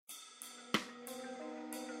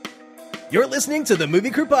You're listening to the Movie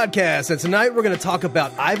Crew Podcast, and tonight we're going to talk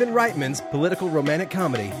about Ivan Reitman's political romantic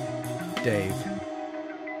comedy, Dave.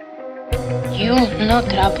 You no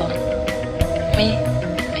trouble. Me,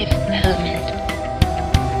 Fifth Element.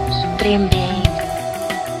 Supreme Being.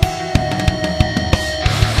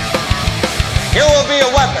 You will be a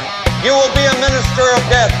weapon. You will be a minister of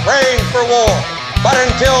death, praying for war. But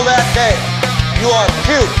until that day, you are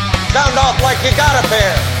cute. Sound off like you got a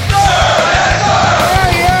pair.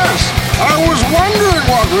 Yes! I was wondering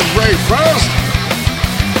what would break first.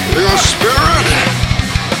 Your spirit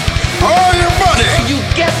or your money? You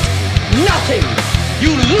get nothing.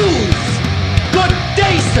 You lose. Good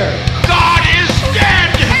day, sir. God is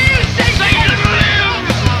dead. Satan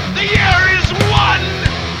lives. The year is won.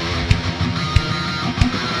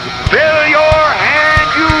 Fill your hand,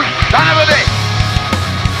 you son of a bitch.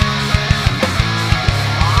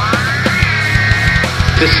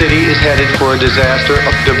 The city is headed for a disaster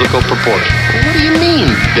of biblical proportion. What do you mean,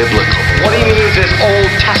 biblical? What he means is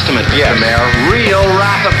Old Testament, yes. The mayor. Real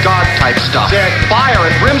wrath of God type stuff. There's fire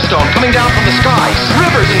and brimstone coming down from the skies.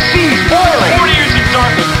 Rivers and seas boiling. 40 years of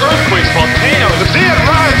darkness, earthquakes, volcanoes. The dead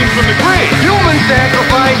rising from the grave. Human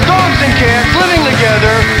sacrifice, dogs and cats living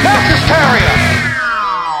together. Mass hysteria.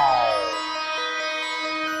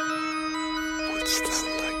 What's that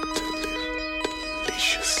like to live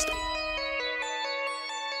deliciously?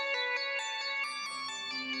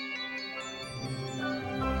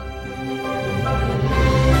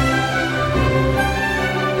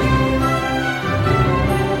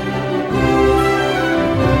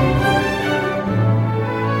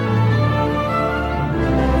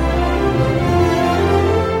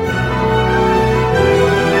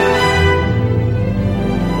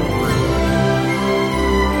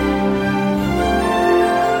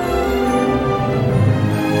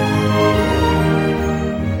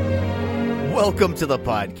 Welcome to the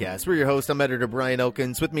podcast. We're your host. I'm editor Brian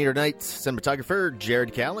Elkins. With me tonight, cinematographer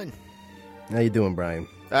Jared Callen. How you doing, Brian?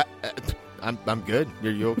 I'm good.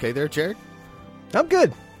 You okay there, Jared? I'm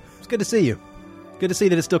good. It's good to see you. Good to see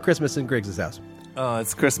that it's still Christmas in Griggs' house. Oh,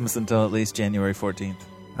 it's Christmas until at least January 14th.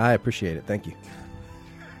 I appreciate it. Thank you.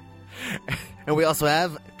 And we also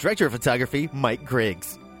have director of photography Mike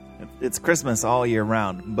Griggs. It's Christmas all year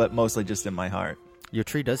round, but mostly just in my heart. Your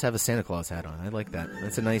tree does have a Santa Claus hat on. I like that.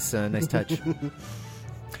 That's a nice touch. And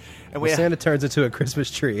Santa turns into a Christmas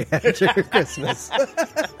tree after Christmas.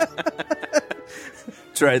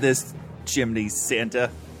 Try this, chimney Santa.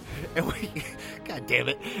 And God damn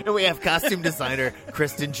it. And we have costume designer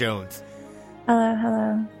Kristen Jones.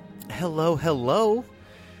 Hello. Hello.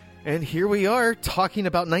 And here we are talking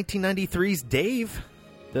about 1993's Dave,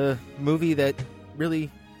 the movie that really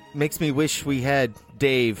makes me wish we had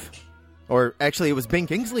Dave. Or actually, it was Ben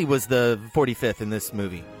Kingsley was the 45th in this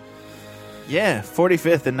movie. Yeah,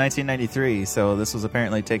 45th in 1993, so this was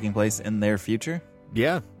apparently taking place in their future?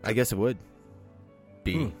 Yeah, I guess it would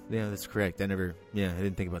be. Yeah, that's correct. I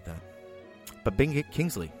didn't think about that. But Ben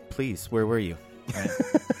Kingsley, please, where were you? Right.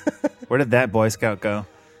 Where did that Boy Scout go?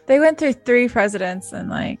 They went through 3 presidents in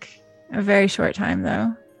like a very short time,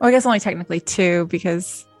 though. Well, I guess only technically 2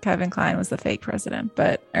 because Kevin Kline was the fake president,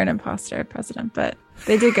 or an imposter president. But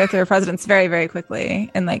they did go through presidents very, very quickly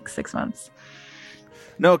in like 6 months.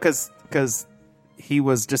 No, because he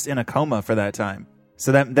was just in a coma for that time.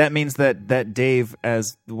 So that means that Dave,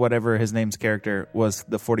 as whatever his name's character, was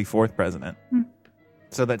the 44th president.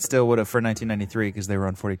 So that still would have for 1993 because they were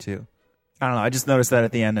on 42. I don't know. I just noticed that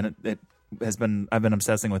at the end, and it has been. I've been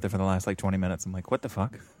obsessing with it for the last like 20 minutes. I'm like, what the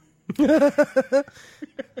fuck?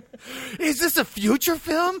 Is this a future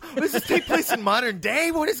film? Does this take place in modern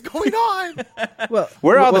day? What is going on? Well,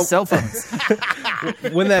 where are all the cell phones?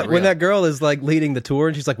 when that girl is like leading the tour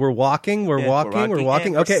and she's like, we're walking.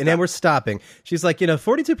 Okay, and then we're stopping. She's like,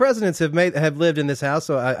 42 presidents have lived in this house.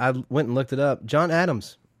 So I went and looked it up. John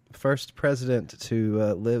Adams, first president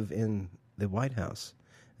to live in the White House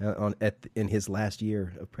in his last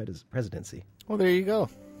year of presidency. Well, there you go.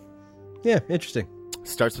 Yeah, interesting.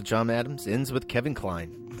 Starts with John Adams, ends with Kevin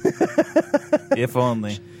Kline. If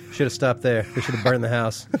only. Should have stopped there. They should have burned the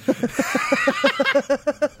house.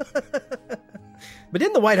 But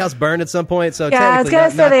didn't the White House burn at some point? So yeah, I was going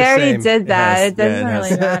to say they already did that. It doesn't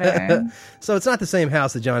really matter. So it's not the same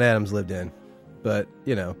house that John Adams lived in, but,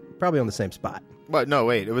 probably on the same spot. But no,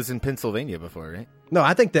 wait. It was in Pennsylvania before, right? No,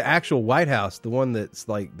 I think the actual White House, the one that's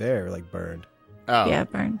like there, like burned. Oh, yeah,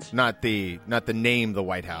 burned. Not the name, the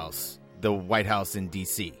White House. The White House in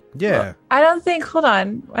D.C. Yeah. Hold on. I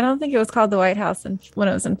don't think it was called the White House when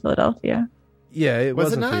it was in Philadelphia. Yeah, it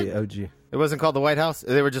Was wasn't it not? the OG. It wasn't called the White House?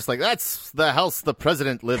 They were just like, that's the house the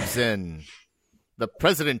president lives in. The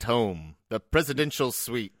president home. The presidential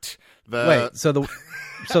suite. Wait, so the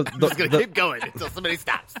I'm just gonna keep going until somebody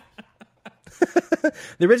stops.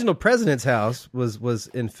 The original president's house was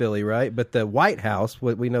in Philly, right? But the White House,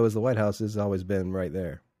 what we know as the White House, has always been right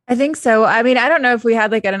there. I think so. I mean, I don't know if we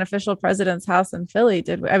had like an official president's house in Philly,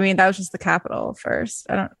 did we? I mean, that was just the Capitol first.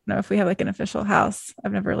 I don't know if we have like an official house.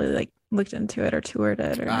 I've never really like looked into it or toured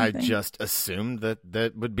it or anything. I just assumed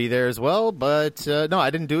that would be there as well, but no, I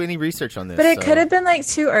didn't do any research on this. But it could have been like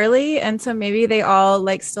too early, and so maybe they all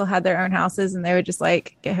like still had their own houses and they would just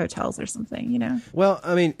like get hotels or something, you know? Well,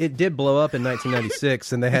 I mean, it did blow up in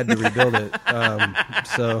 1996 and they had to rebuild it.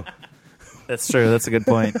 So that's true. That's a good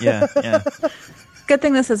point. Yeah. Good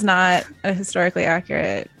thing this is not a historically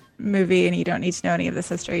accurate movie and you don't need to know any of this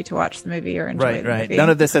history to watch the movie or enjoy the movie. None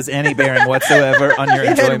of this has any bearing whatsoever on your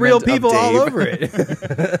enjoyment. It had real people of Dave. all over it.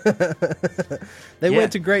 They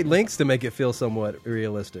went to great lengths to make it feel somewhat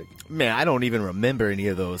realistic. Man, I don't even remember any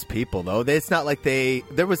of those people though. It's not like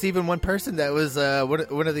there was even one person that was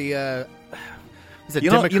one of the was it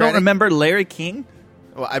you don't remember Larry King?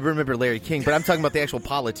 Well, I remember Larry King, but I'm talking about the actual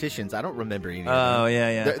politicians. I don't remember any of them. Oh,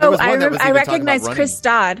 yeah. There was one that was I even recognize talking about Chris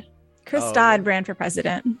Dodd. Chris Oh, Dodd ran for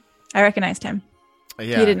president. I recognized him.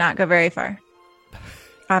 Yeah. He did not go very far.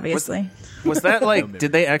 Obviously. Was that like,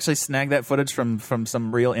 did they actually snag that footage from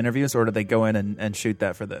some real interviews, or did they go in and shoot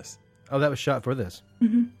that for this? Oh, that was shot for this.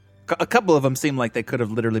 Mm-hmm. A couple of them seemed like they could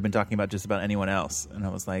have literally been talking about just about anyone else. And I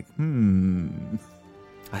was like,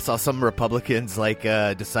 I saw some Republicans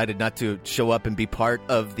decided not to show up and be part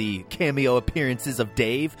of the cameo appearances of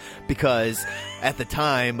Dave because at the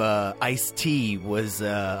time Ice-T was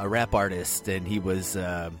a rap artist and he was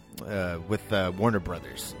with Warner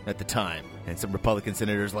Brothers at the time. And some Republican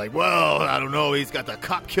senators like, well, I don't know, he's got the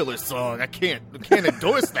Cop Killer song. I can't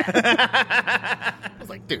endorse that. I was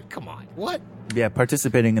like, dude, come on, what? Yeah,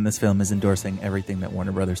 participating in this film is endorsing everything that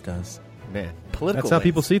Warner Brothers does. Man, political. That's how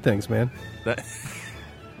people see things, man.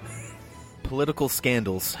 Political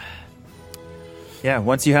scandals. Yeah,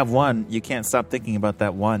 once you have one, you can't stop thinking about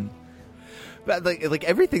that one. But like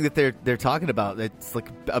everything that they're talking about, it's like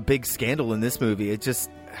a big scandal in this movie. It just,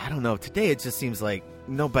 I don't know. Today it just seems like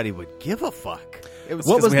nobody would give a fuck.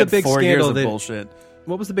 What was the big scandal? Bullshit.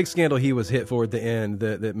 What was the big scandal he was hit for at the end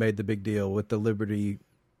that made the big deal with the Liberty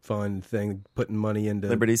Fund thing, putting money into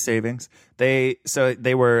Liberty Savings? They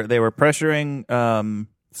were pressuring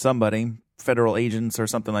somebody, federal agents or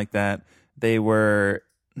something like that. They were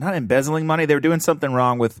not embezzling money. They were doing something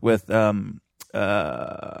wrong with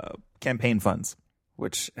campaign funds,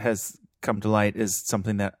 which has come to light is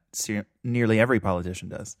something that nearly every politician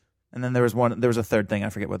does. And then there was a third thing. I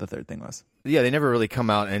forget what the third thing was. Yeah, they never really come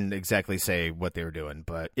out and exactly say what they were doing.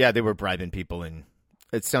 But yeah, they were bribing people and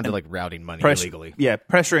it sounded like routing money illegally. Yeah,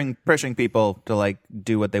 pressuring people to like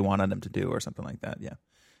do what they wanted them to do or something like that. Yeah.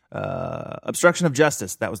 Obstruction of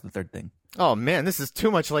justice. That was the third thing. Oh man, this is too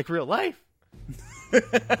much like real life.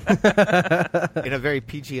 In a very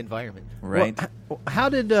PG environment, right? Well, how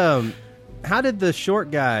did the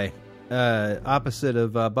short guy opposite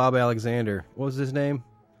of Bob Alexander? What was his name?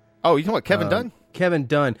 Oh, you know what, Kevin Dunn? Kevin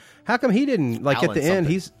Dunn. How come he didn't like Alan at the end?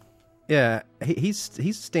 something.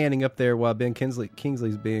 He's standing up there while Ben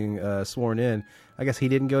Kingsley's being sworn in. I guess he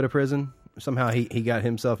didn't go to prison. Somehow he got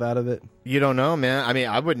himself out of it. You don't know, man. I mean,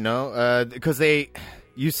 I wouldn't know because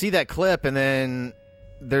you see that clip and then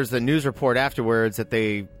there's the news report afterwards that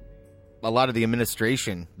a lot of the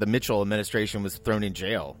administration, the Mitchell administration, was thrown in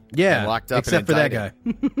jail. Yeah, and locked up. Except for that guy.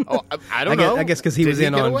 Oh, I don't know. I guess because he was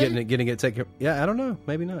in on away? getting it taken. Yeah, I don't know.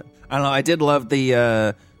 Maybe not. I don't know. I did love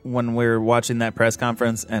the when we were watching that press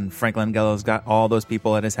conference and Frank Langelo's got all those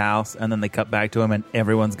people at his house, and then they cut back to him and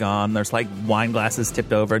everyone's gone. There's like wine glasses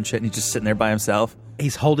tipped over and shit, and he's just sitting there by himself.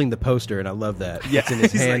 He's holding the poster, and I love that. Yeah, it's in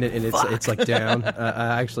his hand, like, and it's like down.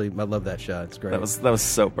 I love that shot. It's great. That was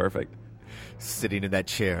so perfect. Sitting in that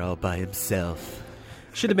chair all by himself.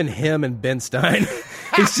 Should have been him and Ben Stein.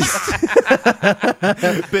 He's just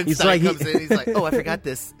Ben Stein comes in. He's like, "Oh, I forgot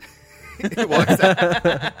this." He walks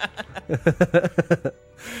out.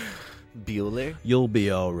 Bueller, you'll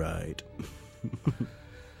be all right.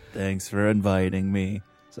 Thanks for inviting me.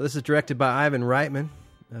 So this is directed by Ivan Reitman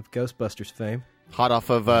of Ghostbusters fame. Hot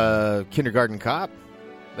off of Kindergarten Cop.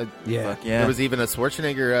 Yeah. There was even a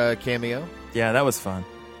Schwarzenegger cameo. Yeah, that was fun.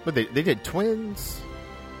 But they did Twins,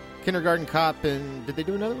 Kindergarten Cop, and did they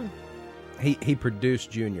do another one? He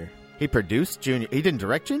produced Junior. He produced Junior. He didn't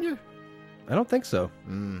direct Junior? I don't think so.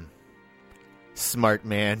 Smart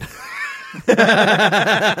man.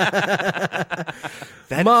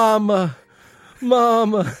 Mama.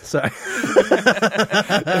 Sorry.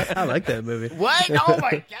 I like that movie. What? Oh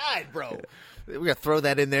my God, bro. We're gonna throw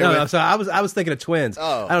that in there. No, so I was thinking of twins.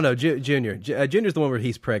 Oh. I don't know, Junior. Junior's the one where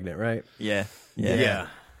he's pregnant, right? Yeah.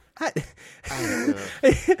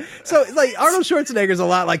 So like Arnold Schwarzenegger's a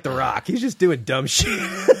lot like The Rock. He's just doing dumb shit.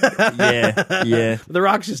 Yeah. The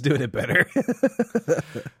Rock's just doing it better.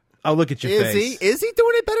 Oh, look at your face. Is he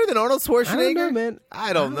doing it better than Arnold Schwarzenegger? I don't know, man.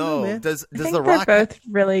 I don't know. man. Does I think The Rock? they're both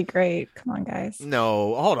really great. Come on, guys.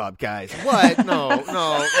 No, hold up, guys. What? No.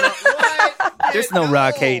 What? There's no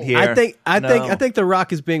Rock hate here. I think The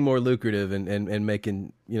Rock is being more lucrative and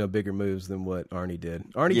making bigger moves than what Arnie did.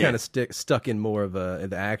 Arnie kind of stuck in more of the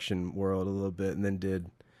action world a little bit, and then did.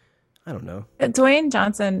 I don't know. Dwayne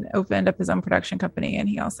Johnson opened up his own production company, and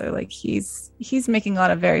he also he's making a lot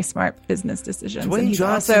of very smart business decisions. Dwayne and he's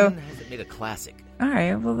Johnson also hasn't made a classic. all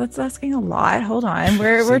right. Well, that's asking a lot. Hold on,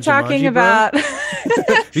 we're Jumanji, talking bro? about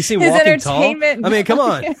You seen his Walking Tall? entertainment. I mean, come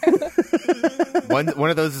on. One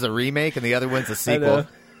of those is a remake, and the other one's a sequel.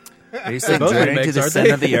 Are you saying both Journey to remakes, the aren't Center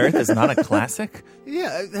they? of the Earth is not a classic?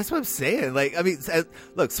 Yeah, that's what I'm saying.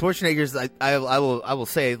 Look, Schwarzenegger's. I will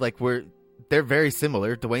say, they're very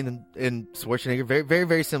similar. Dwayne and Schwarzenegger, very, very,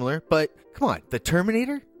 very similar. But come on, The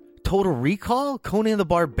Terminator, Total Recall, Conan the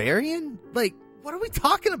Barbarian. What are we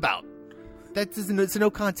talking about? It's a no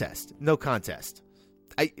contest. No contest.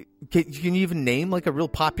 Can you even name a real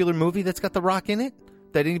popular movie that's got The Rock in it?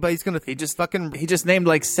 That anybody's gonna He just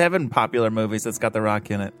named 7 popular movies that's got The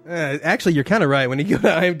Rock in it. Actually, you're kind of right. When you go to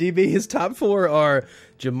IMDb, his top 4 are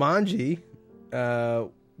Jumanji,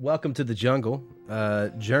 Welcome to the Jungle,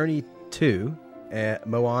 Journey 2,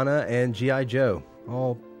 Moana, and G.I. Joe.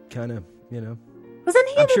 All kind of, Wasn't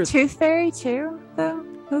he I'm in sure- The Tooth Fairy too? Though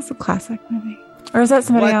that was a classic movie, or is that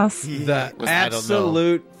somebody else? The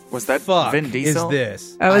absolute Was that fuck Vin Diesel? is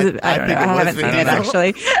this? Oh, is it? I don't know. think I it was haven't Vin seen it Diesel.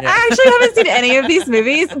 actually. I actually haven't seen any of these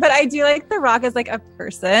movies, but I do like The Rock as a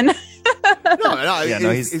person. No,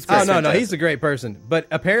 he's Oh, no, he's a great person. But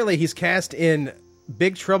apparently he's cast in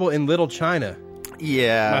Big Trouble in Little China.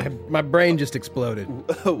 Yeah. My brain just exploded.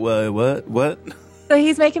 What? So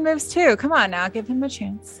he's making moves too. Come on now, give him a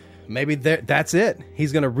chance. Maybe that's it.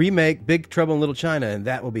 He's going to remake Big Trouble in Little China, and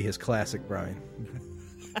that will be his classic, Brian.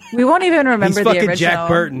 We won't even remember He's the fucking original. Jack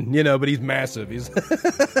Burton, but he's massive. He's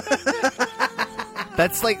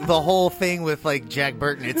That's the whole thing with Jack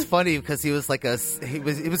Burton. It's funny because he was he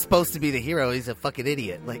was supposed to be the hero. He's a fucking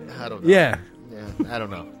idiot. I don't know. Yeah, I don't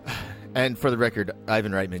know. And for the record,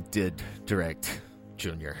 Ivan Reitman did direct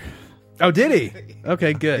Junior. Oh, did he?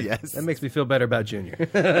 Okay, good. Yes. That makes me feel better about Junior.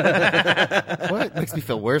 What makes me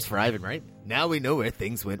feel worse for Ivan Reitman? Now we know where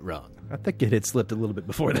things went wrong. I think it had slipped a little bit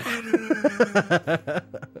before that.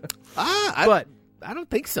 I don't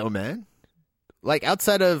think so, man.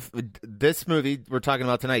 Outside of this movie we're talking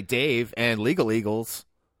about tonight, Dave and Legal Eagles,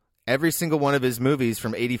 every single one of his movies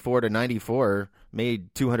from 84 to 94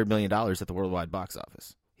 made $200 million at the worldwide box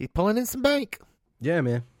office. He's pulling in some bank. Yeah,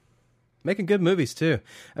 man. Making good movies, too.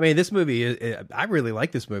 I mean, this movie, I really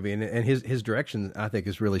like this movie, and his direction, I think,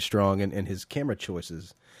 is really strong, and his camera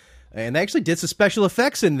choices. And they actually did some special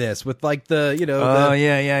effects in this with,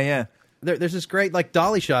 yeah. There's this great,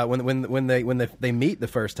 dolly shot when they meet the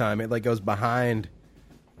first time. It, goes behind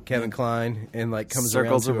Kevin Kline and, comes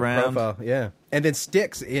Circles around to around. a profile. Yeah. And then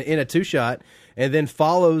sticks in a 2-shot and then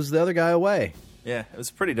follows the other guy away. Yeah, it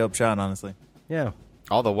was a pretty dope shot, honestly. Yeah.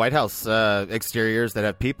 All the White House exteriors that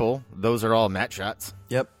have people, those are all matte shots.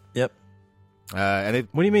 Yep. And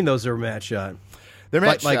What do you mean those are matte shot? they're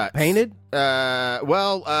matte Like shots. painted?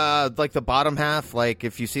 The bottom half,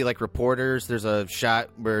 if you see reporters, there's a shot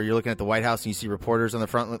where you're looking at the White House and you see reporters on the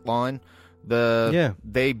front lawn.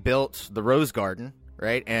 They built the Rose Garden,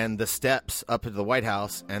 right, and the steps up to the White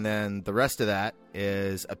House, and then the rest of that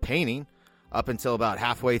is a painting up until about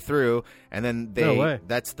halfway through, and then No way.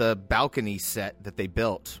 that's the balcony set that they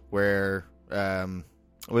built where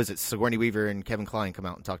Sigourney Weaver and Kevin Kline come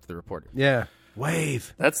out and talk to the reporter. Yeah.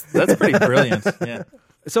 Wave. That's pretty brilliant. Yeah.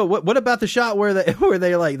 So what about the shot where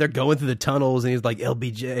they're going through the tunnels and he's like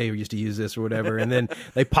LBJ used to use this or whatever, and then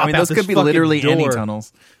they pop out those this could be fucking literally door. any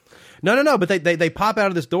tunnels. No, but they pop out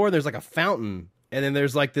of this door and there's a fountain, and then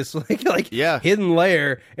there's this hidden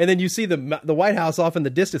layer, and then you see the White House off in the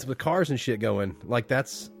distance with cars and shit going.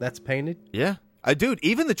 That's painted. Yeah, dude.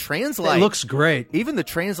 Even the translite It looks great. Even the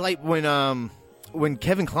translite when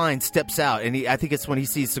Kevin Kline steps out, and I think it's when he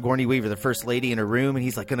sees Sigourney Weaver, the first lady, in her room, and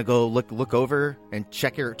he's going to go look over and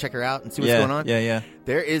check her out and see what's going on. Yeah.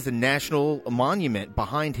 There is a national monument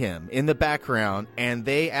behind him in the background, and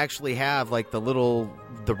they actually have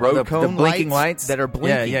the road cone blinking lights that are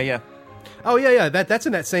blinking. Yeah. Oh yeah. That's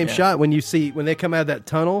in that same shot when they come out of that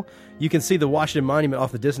tunnel. You can see the Washington Monument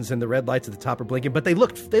off the distance, and the red lights at the top are blinking. But they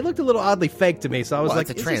looked a little oddly fake to me. So I was Well, it's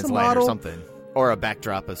a is this translite or model? something. or a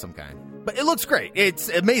backdrop of some kind. But it looks great. It's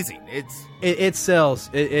amazing. It sells.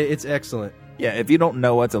 It's excellent. Yeah, if you don't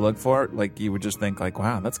know what to look for, like you would just think like,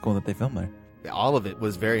 wow, that's cool that they filmed there. All of it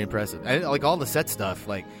was very impressive. And like all the set stuff,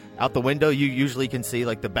 like out the window, you usually can see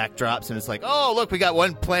like the backdrops, and it's like, oh, look, we got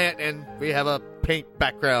one plant and we have a paint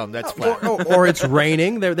background that's flat. Or it's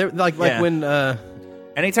raining. They're like when.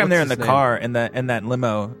 Anytime they're in the car in that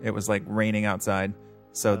limo, it was like raining outside.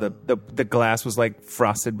 So the glass was like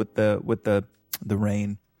frosted with the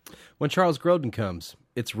rain. When Charles Grodin comes,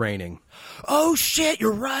 it's raining. Oh shit,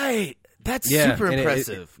 you're right. That's super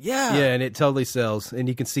impressive. Yeah, and it totally sells, and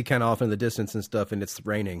you can see kind of off in the distance and stuff, and it's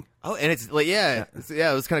raining. Oh, and it's like it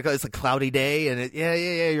was kind of it's a cloudy day, and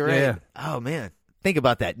you're right. Yeah. Oh man, think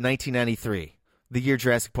about that. 1993, the year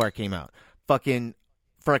Jurassic Park came out. Fucking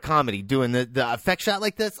for a comedy, doing the effect shot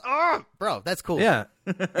like this. Oh, bro, that's cool. Yeah,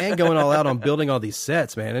 and going all out on building all these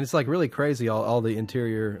sets, man, and it's like really crazy all the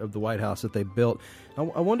interior of the White House that they built.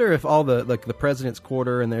 I wonder if all the like the president's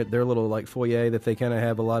quarter and their little like foyer that they kind of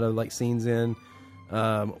have a lot of like scenes in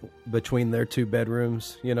between their two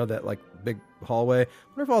bedrooms, that like big hallway. I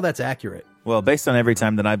wonder if all that's accurate. Well, based on every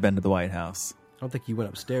time that I've been to the White House, I don't think you went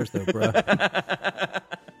upstairs though, bro.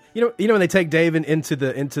 You know when they take Dave into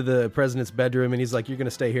the president's bedroom and he's like, "You're going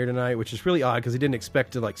to stay here tonight," which is really odd because he didn't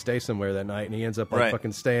expect to like stay somewhere that night, and he ends up like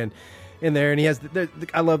fucking staying in there. And he has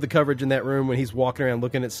I love the coverage in that room when he's walking around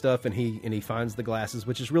looking at stuff, and he finds the glasses,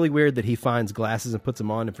 which is really weird that he finds glasses and puts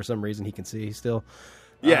them on, and for some reason he can see still.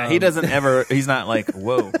 Yeah, he doesn't ever. He's not like,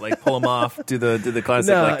 whoa, like pull them off, do the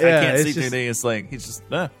classic. I can't see through these. It's like he's just.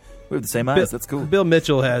 We have the same eyes. That's cool. Bill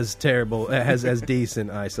Mitchell has decent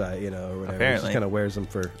eyesight, or whatever. Apparently, he just kind of wears them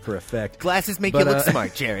for effect. Glasses make you look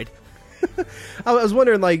smart, Jared. I was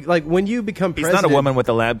wondering, like when you become president, he's not a woman with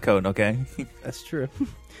a lab coat. Okay, that's true.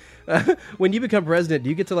 When you become president, do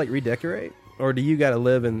you get to like redecorate, or do you got to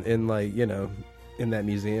live in like in that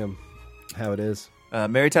museum? How it is?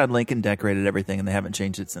 Mary Todd Lincoln decorated everything, and they haven't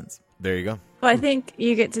changed it since. There you go. Well, I think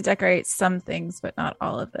you get to decorate some things, but not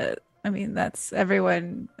all of it. I mean, that's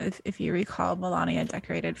everyone. If you recall, Melania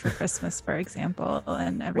decorated for Christmas, for example,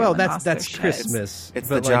 and everyone. Well, that's Christmas. It's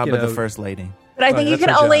the job of the first lady. But I think you can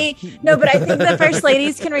only but I think the first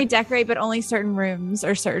ladies can redecorate, but only certain rooms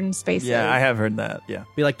or certain spaces. Yeah, I have heard that. Yeah,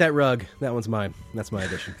 be like that rug. That one's mine. That's my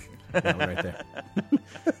addition. That one right there.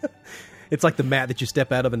 It's like the mat that you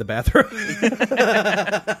step out of in the bathroom.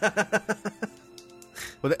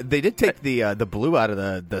 Well, they did take the blue out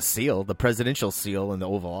of the seal, the presidential seal in the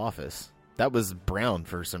Oval Office. That was brown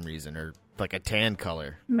for some reason, or like a tan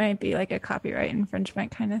color. Might be like a copyright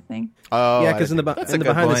infringement kind of thing. Oh, yeah, because in the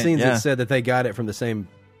behind the scenes it said that they got it from the same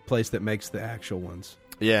place that makes the actual ones.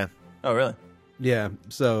 Yeah. Oh, really? Yeah,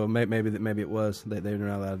 so maybe it was they're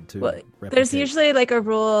not allowed to. Well, there's usually like a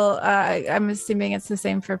rule. I'm assuming it's the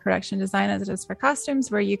same for production design as it is for costumes,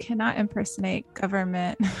 where you cannot impersonate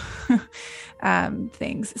government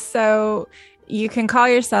things. So you can call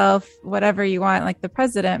yourself whatever you want, like the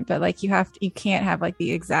president, but like you can't have like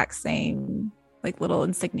the exact same like little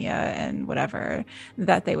insignia and whatever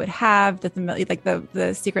that they would have. That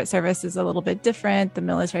the Secret Service is a little bit different. The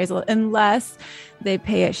military is unless they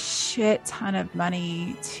pay a shit ton of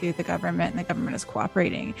money to the government and the government is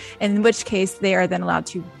cooperating, in which case they are then allowed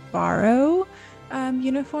to borrow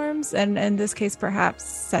uniforms, and in this case perhaps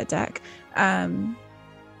set deck.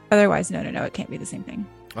 Otherwise, no, it can't be the same thing.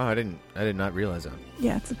 Oh, I did not realize that.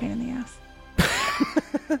 Yeah, it's a pain in the ass.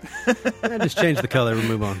 Just change the color and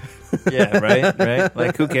move on. Yeah, right.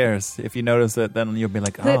 Like, who cares? If you notice it, then you'll be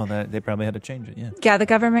like, they probably had to change it. Yeah, the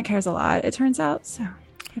government cares a lot, it turns out, so you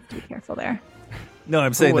have to be careful there. No,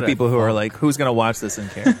 I'm saying the people who are like, who's going to watch this and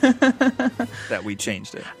care that we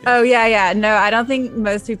changed it? Yeah. Oh, yeah. No, I don't think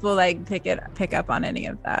most people like pick up on any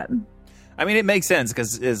of that. I mean, it makes sense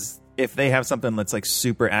because if they have something that's like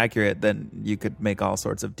super accurate, then you could make all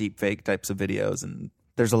sorts of deep fake types of videos, and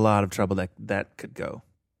there's a lot of trouble that could go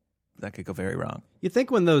very wrong. You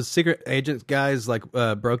think when those secret agent guys like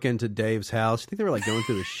broke into Dave's house, you think they were like going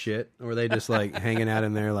through his shit, or were they just like hanging out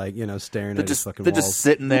in there, like staring at his fucking walls? They're just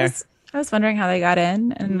sitting there. I was wondering how they got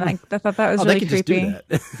in, and like I thought that was really creepy.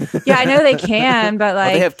 Yeah, I know they can, but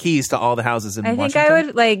like they have keys to all the houses in Washington. I think I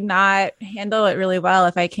would like not handle it really well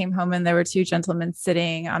if I came home and there were two gentlemen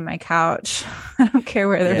sitting on my couch. I don't care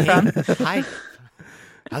where they're from. Hi,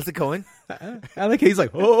 how's it going? I think he's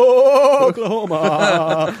like, oh,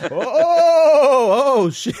 Oklahoma, oh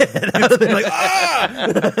shit! Like,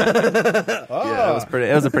 Yeah,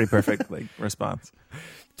 it was a pretty perfect like response.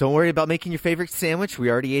 Don't worry about making your favorite sandwich. We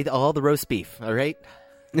already ate all the roast beef. All right,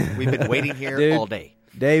 we've been waiting here all day.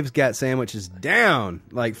 Dave's got sandwiches down,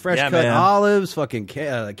 like fresh cut olives, fucking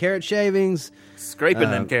carrot shavings, scraping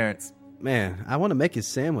them carrots. man, I want to make his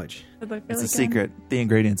sandwich. It's a secret. The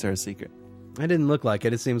ingredients are a secret. It didn't look like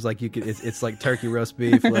it. It seems like you could. It's like turkey roast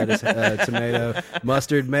beef, lettuce, tomato,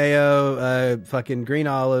 mustard, mayo, fucking green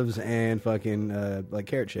olives, and fucking like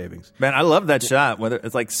carrot shavings. Man, I love that shot. Whether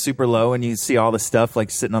it's like super low and you see all the stuff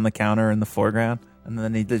like sitting on the counter in the foreground, and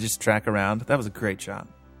then they just track around. That was a great shot.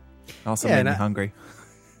 Also made me hungry.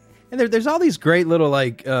 And there's all these great little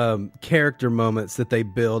like character moments that they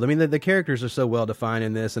build. I mean, the characters are so well defined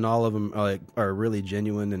in this, and all of them are really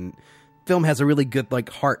genuine. And film has a really good like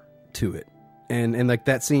heart to it. And like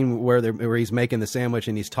that scene where he's making the sandwich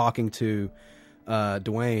and he's talking to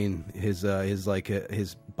Dwayne,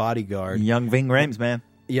 his bodyguard, young Ving Rhames, man.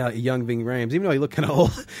 Yeah, young Ving Rhames, even though he looked kind of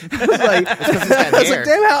old. I was like,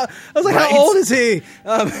 damn, how old is he?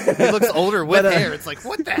 He looks older with hair. It's like,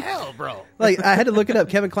 what the hell, bro? Like, I had to look it up.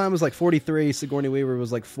 Kevin Kline was like 43. Sigourney Weaver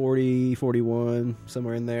was like 40, 41,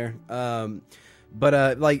 somewhere in there.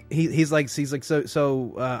 But like he's like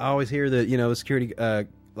so. I always hear that security.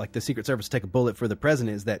 Like the Secret Service take a bullet for the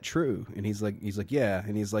president. Is that true? And he's like, yeah.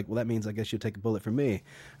 And he's like, well, that means I guess you'll take a bullet for me.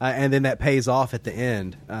 And then that pays off at the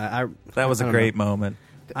end. That was a great moment.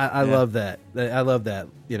 I love that. I love that.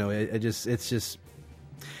 It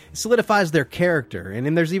solidifies their character. And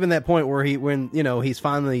then there's even that point where he's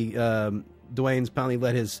finally Dwayne's finally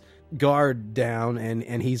let his guard down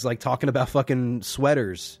and he's like talking about fucking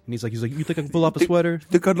sweaters and he's like you think I can pull off a sweater?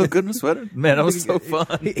 Think I'd look good in a sweater? Man, that was so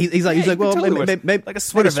fun. He's like well maybe like a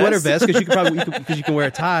sweater vest because you can wear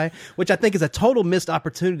a tie, which I think is a total missed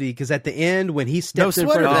opportunity because at the end when he steps in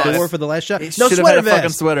front of the door for the last shot, no sweater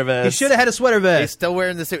vest. Sweater vest. He should have had a sweater vest. He's still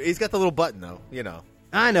wearing the suit. He's got the little button though,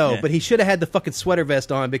 I know, but he should have had the fucking sweater vest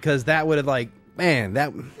on because that would have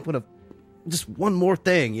that would have just one more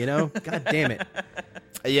thing, God damn it.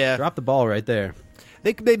 Yeah, drop the ball right there.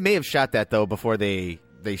 They may have shot that though before they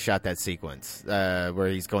shot that sequence where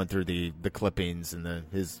he's going through the clippings and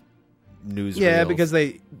his news. Yeah, reels.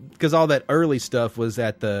 because all that early stuff was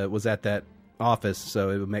at that office,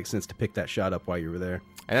 so it would make sense to pick that shot up while you were there.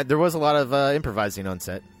 And there was a lot of improvising on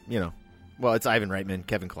set. Well, it's Ivan Reitman,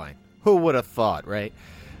 Kevin Kline. Who would have thought, right?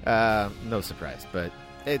 No surprise, but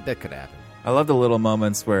that could happen. I love the little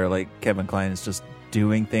moments where like Kevin Kline is just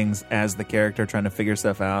doing things as the character, trying to figure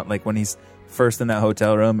stuff out. Like when he's first in that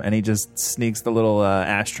hotel room and he just sneaks the little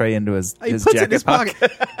ashtray into his jacket in his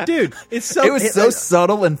pocket. Dude, it was so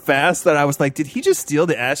subtle and fast that I was like, did he just steal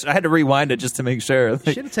the ashtray? I had to rewind it just to make sure.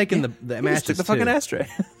 Like, should have taken the matches took the fucking ashtray.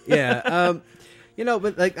 Yeah.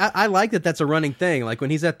 But like I like that that's a running thing. Like when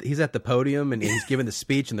he's at the podium and he's giving the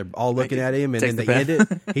speech and they're all looking at him and then they end it.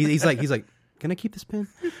 He's like, can I keep this pen?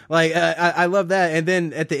 Like I love that. And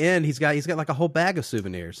then at the end, he's got like a whole bag of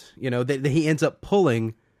souvenirs. That he ends up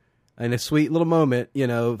pulling in a sweet little moment.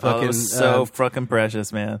 Fucking so fucking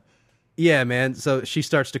precious, man. Yeah, man. So she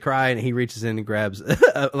starts to cry, and he reaches in and grabs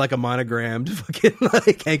like a monogrammed fucking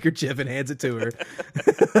like handkerchief and hands it to her.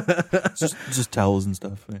 just towels and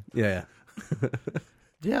stuff. Yeah.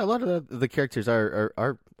 Yeah, a lot of the characters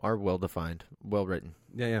are well defined, well written.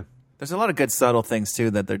 Yeah. There's a lot of good subtle things, too,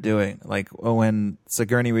 that they're doing. Like when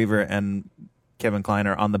Sigourney Weaver and Kevin Kline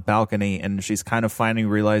are on the balcony and she's kind of finally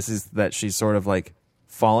realizes that she's sort of like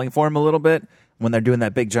falling for him a little bit. When they're doing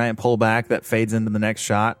that big giant pullback that fades into the next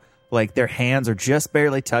shot, like their hands are just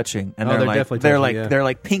barely touching. And they're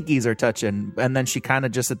like pinkies are touching. And then she kind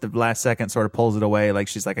of just at the last second sort of pulls it away. Like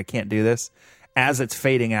she's like, I can't do this. As it's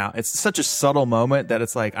fading out. It's such a subtle moment that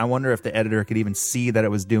it's like, I wonder if the editor could even see that it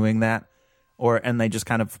was doing that. And they just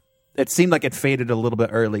kind of... It seemed like it faded a little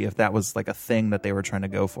bit early if that was like a thing that they were trying to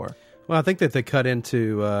go for. Well, I think that they cut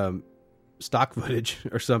into stock footage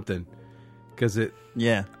or something because it.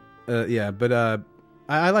 Yeah. But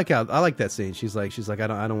I like that scene. She's like I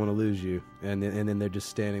don't want to lose you, and then they're just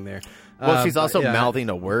standing there. Well, she's also mouthing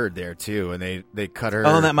a word there too, and they cut her.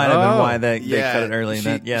 Oh, that might have been why they cut it early.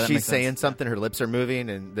 She's saying something. Her lips are moving,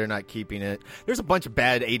 and they're not keeping it. There's a bunch of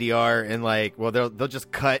bad ADR, and like, well, they'll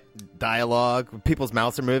just cut dialogue. People's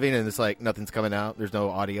mouths are moving, and it's like nothing's coming out. There's no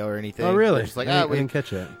audio or anything. Oh, really? Just like, I didn't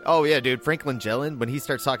catch that. Oh yeah, dude. Franklin Jellin, when he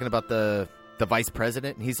starts talking about the vice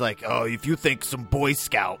president, and he's like, oh, if you think some Boy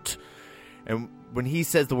Scout, and when he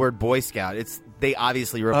says the word Boy Scout, they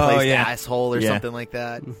obviously replaced asshole or something like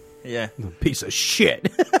that. Yeah. Piece of shit.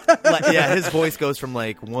 His voice goes from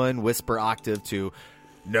like one whisper octave to,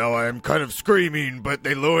 now I'm kind of screaming, but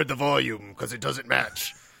they lowered the volume because it doesn't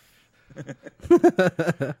match.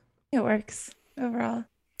 It works overall.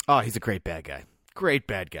 Oh, he's a great bad guy. Great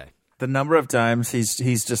bad guy. The number of times he's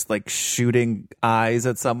just like shooting eyes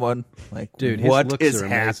at someone, like, dude, what is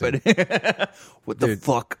happening? What the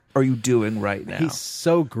fuck are you doing right now? He's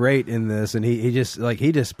so great in this, and he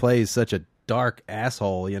just plays such a dark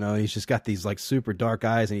asshole, you know. He's just got these like super dark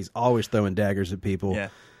eyes, and he's always throwing daggers at people. Yeah,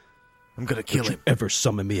 I'm gonna kill him. Ever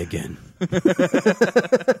summon me again?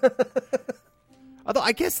 Although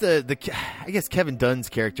I guess I guess Kevin Dunn's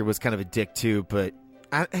character was kind of a dick too, but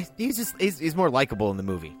he's more likable in the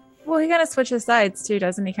movie. Well, he kind of switches sides too,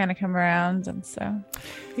 doesn't he? Kind of come around, and so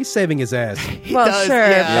he's saving his ass. Well, does, sure,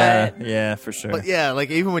 yeah, for sure. But yeah,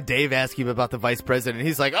 like even when Dave asked him about the vice president,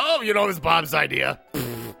 he's like, "Oh, it was Bob's idea."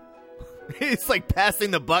 He's like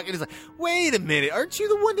passing the buck, and he's like, "Wait a minute, aren't you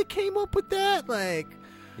the one that came up with that?" Like,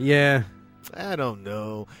 yeah, I don't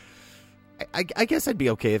know. I guess I'd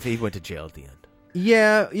be okay if he went to jail at the end.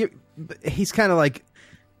 Yeah, he's kind of like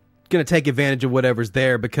going to take advantage of whatever's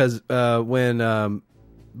there because when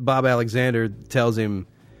Bob Alexander tells him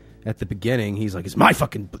at the beginning, he's like, "It's my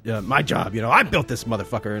fucking my job, you know. I built this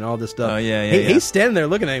motherfucker and all this stuff." Oh yeah, He's standing there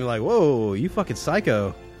looking at him like, "Whoa, you fucking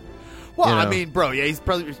psycho." Well, I mean, bro, yeah, he's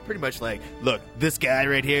pretty much like, look, this guy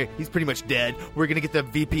right here, he's pretty much dead. We're going to get the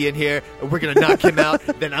VP in here, and we're going to knock him out.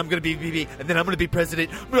 Then I'm going to be VP, and then I'm going to be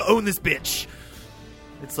president. I'm going to own this bitch.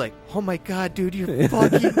 It's like, oh my God, dude, you're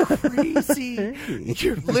fucking crazy.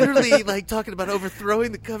 You're literally like talking about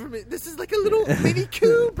overthrowing the government. This is like a little mini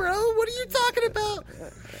coup, bro. What are you talking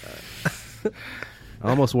about?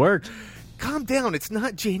 Almost worked. Calm down. It's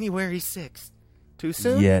not January 6th. Too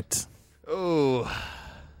soon? Yet. Oh.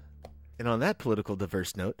 And on that political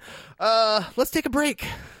diverse note, let's take a break.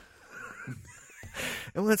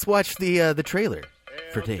 And let's watch the trailer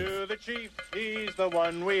for Dave. Hail to the chief, he's the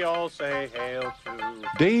one we all say hail to.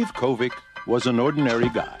 Dave Kovic was an ordinary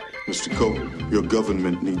guy. Mr. Kovic, your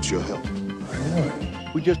government needs your help.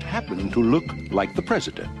 Who just happened to look like the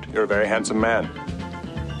president. You're a very handsome man.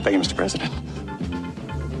 Thank you, Mr. President.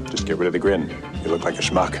 Just get rid of the grin. You look like a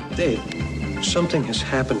schmuck. Dave, something has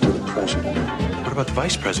happened to the president. What about the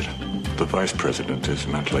vice president? The vice president is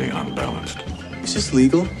mentally unbalanced. Is this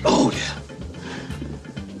legal? Oh, yeah.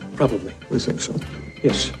 Probably. We think so.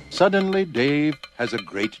 Yes. Suddenly, Dave has a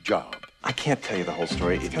great job. I can't tell you the whole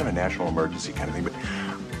story. It's kind of a national emergency kind of thing, but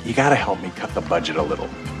you got to help me cut the budget a little.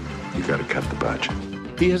 You got to cut the budget.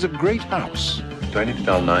 He has a great house. Do I need to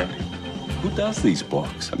dial 9? Who does these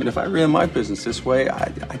blocks? I mean, if I ran my business this way,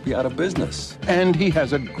 I'd be out of business. And he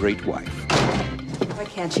has a great wife. Why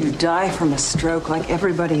can't you die from a stroke like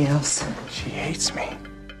everybody else? She hates me.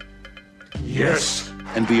 Yes.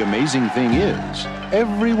 And the amazing thing is,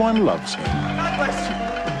 everyone loves him. God bless you.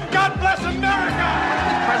 God bless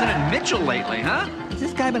America! President Mitchell lately, huh? Has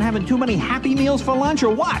this guy been having too many Happy Meals for lunch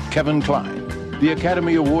or what? Kevin Kline, the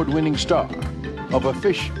Academy Award-winning star of A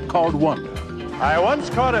Fish Called Wanda. I once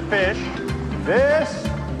caught a fish this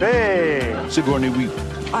big. Sigourney Weaver.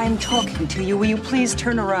 I'm talking to you. Will you please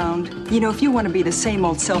turn around? You know, if you want to be the same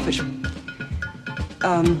old selfish...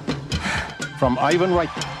 From Ivan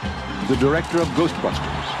Reitman, the director of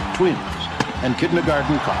Ghostbusters, Twins, and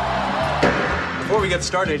Kindergarten Cop. Before we get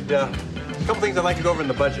started, a couple things I'd like to go over in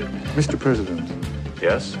the budget. Mr. President.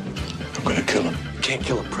 Yes? I'm going to kill him. You can't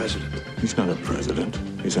kill a president. He's not a president.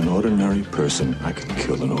 He's an ordinary person. I can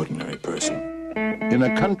kill an ordinary person. In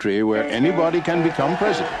a country where anybody can become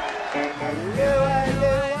president.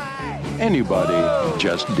 Anybody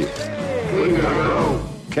just did.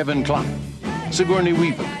 Kevin Kline, Sigourney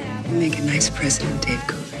Weaver. You make a nice president, Dave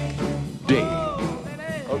Kovic.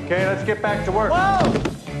 Dave. Okay, let's get back to work.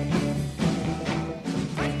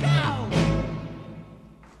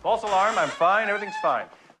 False alarm, I'm fine, everything's fine.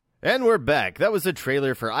 And we're back. That was a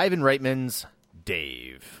trailer for Ivan Reitman's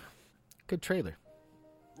Dave. Good trailer.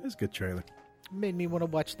 It was a good trailer. Made me want to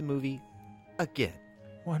watch the movie again.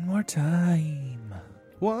 One more time.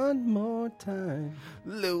 One more time.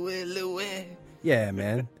 Louie. Yeah,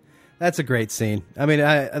 man. That's a great scene. I mean,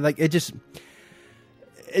 I like it. Just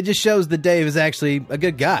shows that Dave is actually a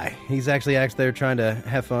good guy. He's actually there trying to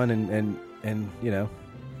have fun and you know,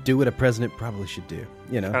 do what a president probably should do.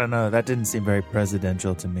 You know, I don't know. That didn't seem very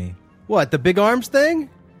presidential to me. What, the big arms thing?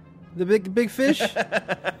 The big fish?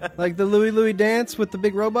 Like the Louie dance with the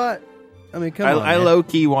big robot? I mean, come on. I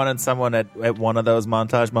low-key wanted someone at one of those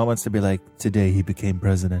montage moments to be like, today he became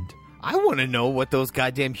president. I want to know what those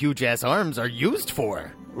goddamn huge-ass arms are used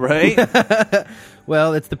for. Right?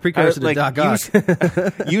 Well, it's the precursor to Doc Ock.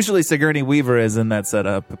 Usually Sigourney Weaver is in that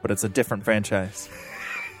setup, but it's a different franchise.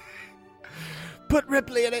 Put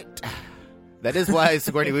Ripley in it. That is why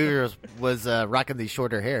Sigourney Weaver was rocking the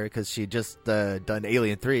shorter hair, because she just done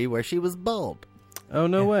Alien 3, where she was bald. Oh,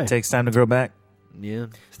 no way. Takes time to grow back. Yeah.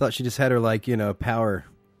 I thought she just had her, like, you know, power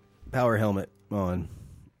helmet on,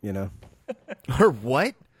 you know. Her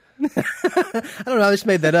what? I don't know. I just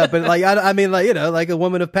made that up, but like, I mean, like, you know, like a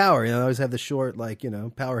woman of power. You know, I always have the short, like, you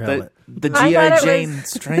know, power helmet. The G.I. Jane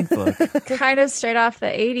strength look. Kind of straight off the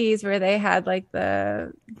 80s where they had like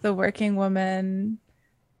the working woman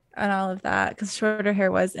and all of that, because shorter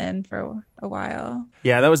hair was in for a while.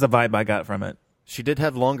 Yeah, that was the vibe I got from it. She did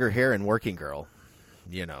have longer hair in Working Girl.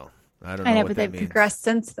 You know, I don't know what but that they've means. progressed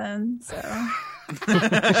since then, so.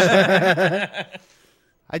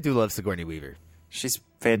 I do love Sigourney Weaver. She's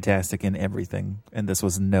fantastic in everything, and this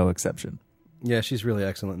was no exception. Yeah, she's really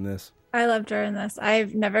excellent in this. I loved her in this.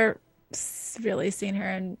 I've never really seen her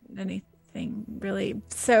in anything, really.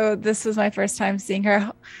 So this was my first time seeing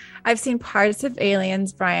her. I've seen parts of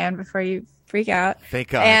Aliens, Brian, before you freak out. Thank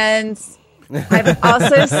God. And I've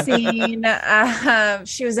also seen,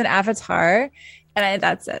 she was in Avatar. And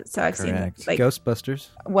that's it. So I've seen like Ghostbusters.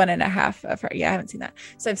 1.5 of her. Yeah, I haven't seen that.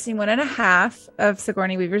 So I've seen 1.5 of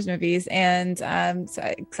Sigourney Weaver's movies, and so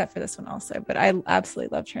except for this one also. But I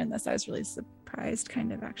absolutely loved her in this. I was really surprised,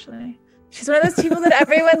 kind of actually. She's one of those people that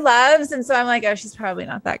everyone loves, and so I'm like, oh, she's probably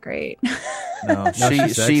not that great. No,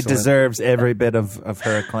 she deserves every bit of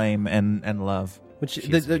her acclaim and love. Which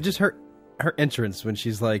just her entrance when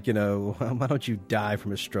she's like, you know, why don't you die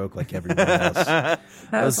from a stroke like everyone else? That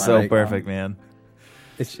was so perfect, man.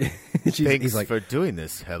 Thanks like, for doing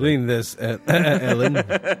this, Helen. Doing this, Ellen.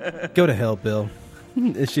 Go to hell, Bill.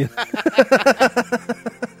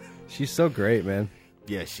 She's so great, man.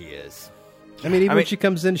 Yeah, she is. I mean, when she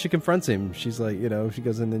comes in, she confronts him. She's like, you know, she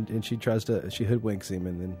goes in and she hoodwinks him,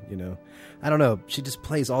 and then, you know, I don't know. She just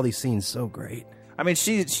plays all these scenes so great. I mean,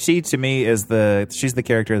 she to me is she's the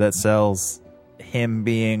character that sells him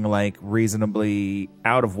being like reasonably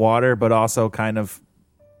out of water, but also kind of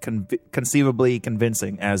conceivably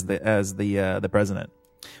convincing as the president.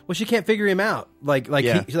 Well, she can't figure him out.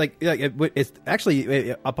 Yeah. It's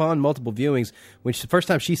actually upon multiple viewings. When first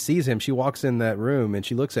time she sees him, she walks in that room and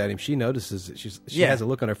she looks at him. She notices that she has a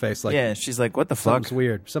look on her face like, she's like, what the fuck?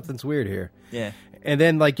 Something's weird here. Yeah. And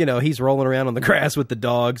then, like, you know, he's rolling around on the grass with the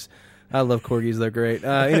dogs. I love corgis; they're great.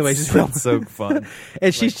 Anyways, it's so fun.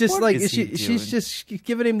 And she's just like she's just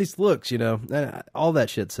giving him these looks, you know. All that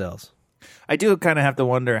shit sells. I do kind of have to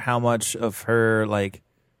wonder how much of her like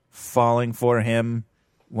falling for him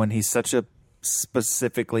when he's such a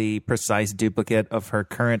specifically precise duplicate of her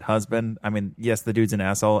current husband. I mean, yes, the dude's an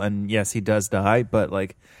asshole, and yes, he does die. But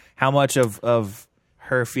like, how much of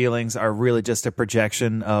her feelings are really just a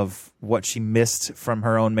projection of what she missed from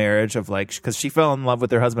her own marriage, of like, because she fell in love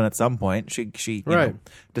with her husband at some point. She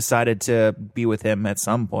decided to be with him at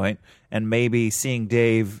some point, and maybe seeing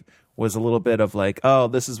Dave was a little bit of like, oh,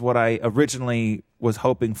 this is what I originally was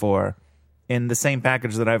hoping for in the same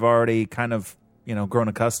package that I've already kind of, you know, grown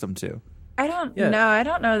accustomed to. I don't know. I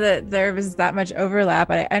don't know that there was that much overlap.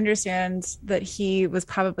 I understand that he was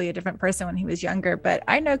probably a different person when he was younger, but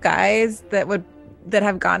I know guys that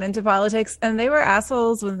have gone into politics and they were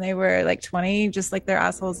assholes when they were like 20, just like they're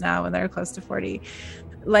assholes now when they're close to 40.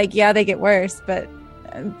 Like, yeah, they get worse, but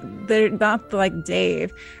they're not like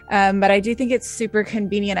Dave. But I do think it's super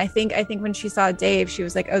convenient. I think when she saw Dave, she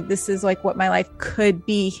was like, oh, this is like what my life could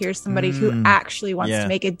be. Here's somebody who actually wants to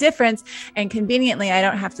make a difference. And conveniently, I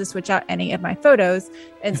don't have to switch out any of my photos.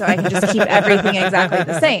 And so I can just keep everything exactly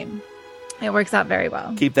the same. It works out very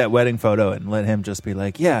well. Keep that wedding photo and let him just be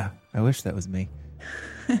like, yeah, I wish that was me.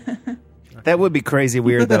 That would be crazy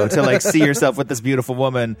weird, though, to like see yourself with this beautiful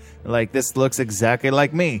woman. Like, this looks exactly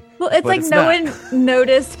like me. Well, it's like no one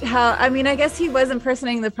noticed how, I mean, I guess he was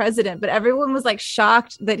impersonating the president, but everyone was like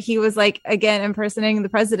shocked that he was like, again, impersonating the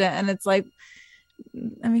president. And it's like,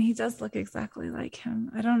 I mean, he does look exactly like him.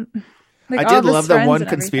 I don't. Like, I did love the one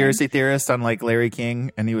conspiracy theorist on like Larry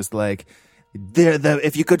King, and he was like,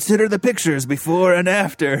 if you consider the pictures before and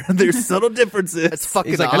after, there's subtle differies. That's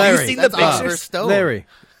fucking like, awesome. Larry, have you seen the pictures? Larry.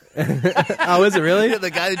 Oh, is it really? Yeah, the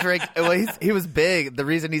guy that drank. Well, he was big. The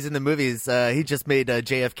reason he's in the movies, he just made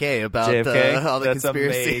JFK about JFK? All the That's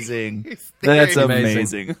conspiracy. Amazing. That's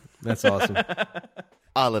amazing. That's awesome.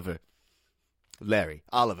 Oliver, Larry,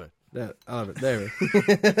 Oliver. Oliver, Larry.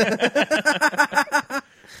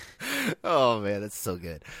 Oh man, that's so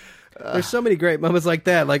good. There's so many great moments like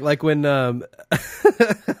that. Like when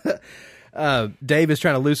Dave is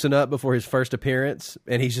trying to loosen up before his first appearance,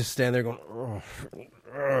 and he's just standing there going,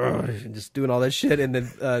 and just doing all that shit, and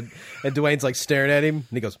then and Dwayne's like staring at him, and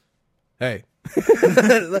he goes, "Hey."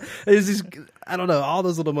 It's just, I don't know. All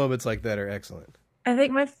those little moments like that are excellent. I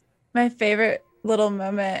think my favorite little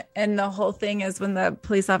moment, and the whole thing is when the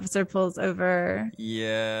police officer pulls over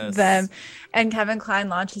Yes. them, and Kevin Kline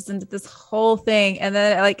launches into this whole thing, and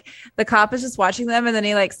then like the cop is just watching them, and then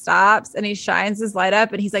he like stops and he shines his light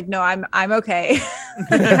up, and he's like, "No, I'm okay.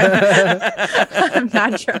 I'm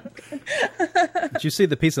not drunk." Did you see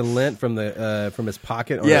the piece of lint from his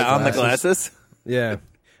pocket? On the glasses. Yeah,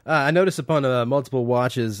 I noticed upon multiple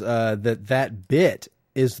watches that bit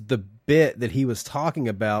is the bit that he was talking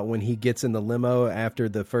about when he gets in the limo after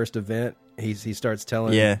the first event. He starts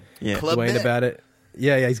telling Dwayne about it.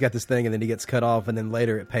 Yeah, he's got this thing, and then he gets cut off, and then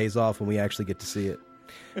later it pays off when we actually get to see it.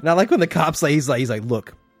 And I like when the cops he's like,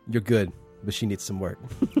 "Look, you're good, but she needs some work."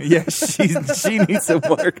 Yeah, she needs some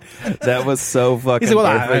work. That was so fucking. He's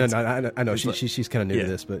like, perfect. I know she's kind of new to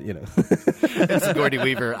this, but you know. And Sigourney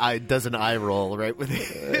Weaver does an eye roll right with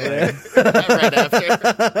right after.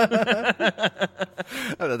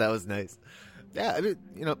 I know, that was nice. Yeah, I mean,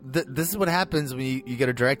 this is what happens when you get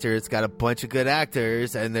a director. It's got a bunch of good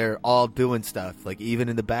actors, and they're all doing stuff, like even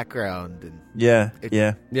in the background. And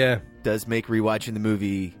it does make rewatching the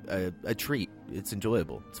movie a treat. It's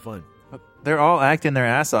enjoyable. It's fun. They're all acting their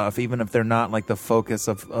ass off, even if they're not like the focus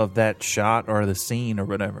of that shot or the scene or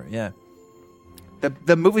whatever. Yeah,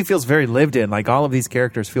 the movie feels very lived in. Like all of these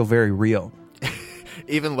characters feel very real.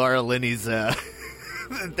 Even Laura Linney's.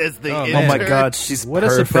 That's the oh my god, she's what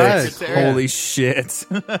perfect. A surprise! Holy shit!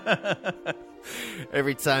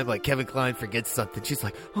 Every time like Kevin Kline forgets something, she's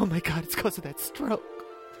like, "Oh my god, it's because of that stroke."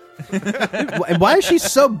 Why is she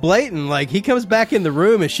so blatant? Like he comes back in the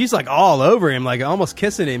room and she's like all over him, like almost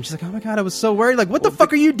kissing him. She's like, "Oh my god, I was so worried. Like, what the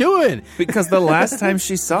fuck are you doing?" Because the last time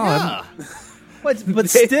she saw him, but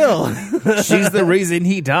still, she's the reason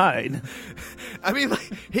he died. I mean,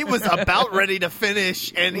 like, he was about ready to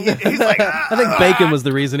finish, and he's like, I think Bacon was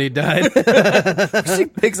the reason he died. She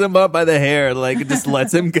picks him up by the hair, like, just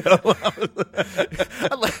lets him go.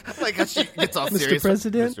 I like how she gets all serious. Mr.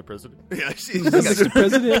 President? Mr. President. Yeah, Mr.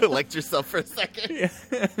 President. Collect yourself for a second. Yeah.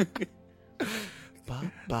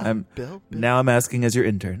 Bill? Now I'm asking as your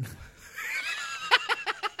intern.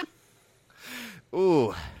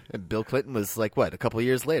 Ooh, and Bill Clinton was like, what, a couple of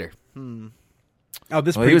years later? Oh,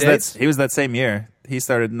 this he was that same year. He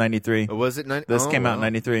started in 93. Oh, was it? This came out in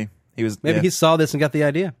 93. He was maybe he saw this and got the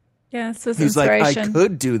idea. Yeah, so he's like, I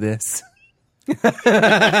could do this. You're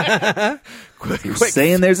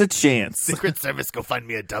saying there's a chance. Secret Service, go find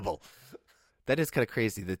me a double. That is kind of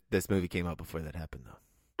crazy that this movie came out before that happened, though.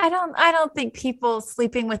 I don't think people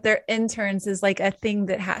sleeping with their interns is like a thing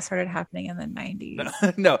that started happening in the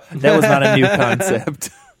 90s. No, that was not a new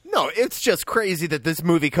concept. No, it's just crazy that this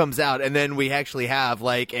movie comes out and then we actually have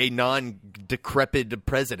like a non-decrepit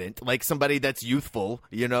president, like somebody that's youthful,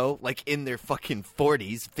 like in their fucking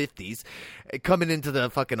 40s, 50s, coming into the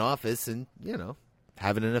fucking office and,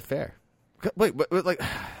 having an affair. Wait, like,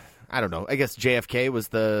 I don't know. I guess JFK was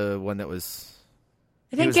the one that was...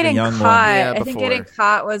 I think getting caught. I think getting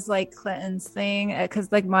caught was like Clinton's thing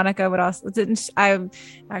because like Monica would also I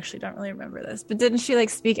actually don't really remember this, but didn't she like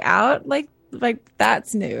speak out like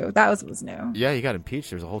that's new? That was new. Yeah, you got impeached.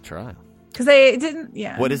 There's a whole trial because they didn't.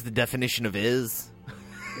 Yeah. What is the definition of is?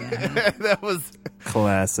 Yeah. That was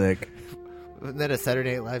classic. Wasn't that a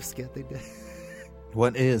Saturday Night Live skit they did?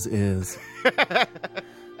 What is? I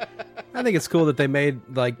think it's cool that they made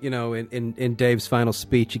like in Dave's final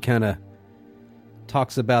speech, he kind of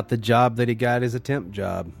talks about the job that he got as a temp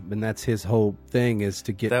job, and that's his whole thing is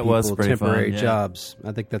to get people temporary jobs.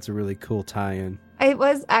 I think that's a really cool tie-in. It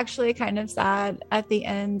was actually kind of sad at the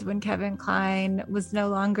end when Kevin Kline was no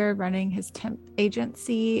longer running his temp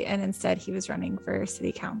agency, and instead he was running for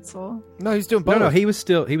city council. No, he's doing both. No, he was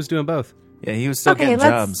doing both. Yeah, he was still getting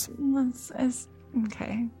jobs.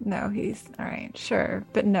 Okay, no, he's all right, sure,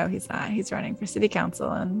 but no, he's not. He's running for city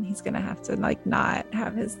council, and he's gonna have to like not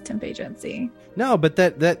have his temp agency. No, but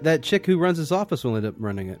that chick who runs his office will end up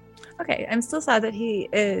running it. Okay, I'm still sad that he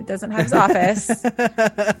doesn't have his office,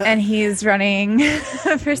 and he's running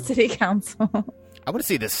for city council. I want to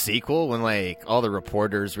see the sequel when like all the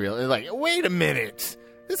reporters they're like, wait a minute,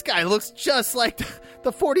 this guy looks just like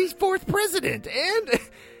the 44th president, and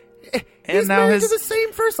he's now married to the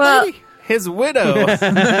same first lady. His widow.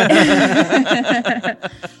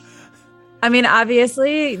 I mean,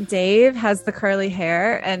 obviously, Dave has the curly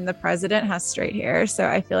hair and the president has straight hair. So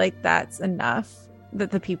I feel like that's enough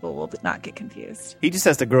that the people will not get confused. He just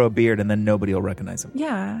has to grow a beard and then nobody will recognize him.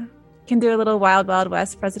 Yeah. Can do a little Wild Wild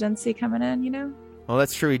West presidency coming in, Well,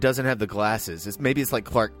 that's true. He doesn't have the glasses. Maybe it's like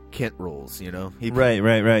Clark Kent rules, He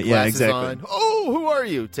right. Yeah, exactly. On. Oh, who are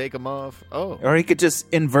you? Take them off. Oh. Or he could just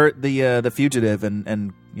invert the fugitive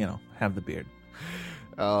and have the beard.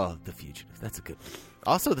 Oh, the fugitive. That's a good one.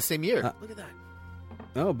 Also, the same year. Look at that.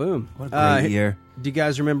 Oh, boom! What a great year. Do you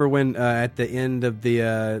guys remember when at the end of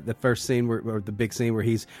the first scene, or the big scene where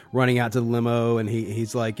he's running out to the limo and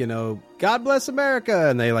he's like, God bless America,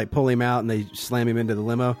 and they like pull him out and they slam him into the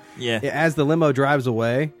limo. Yeah. As the limo drives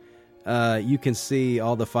away, you can see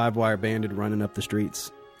all the 5-wire bandit running up the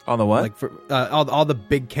streets. On the what? Like for all the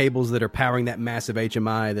big cables that are powering that massive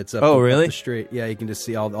HMI that's up, really? up the street. Yeah, you can just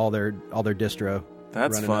see all their distro.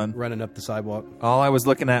 That's fun. Running up the sidewalk. All I was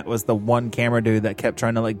looking at was the one camera dude that kept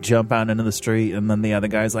trying to like jump out into the street, and then the other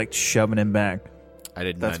guy's like shoving him back. I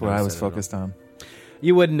didn't. That's what I was focused on.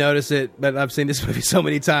 You wouldn't notice it, but I've seen this movie so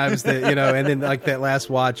many times that and then like that last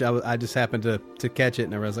watch, I just happened to catch it,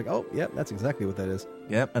 and I was like, oh, yep, that's exactly what that is.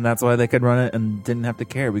 Yep, and that's why they could run it and didn't have to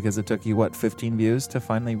care, because it took you 15 views to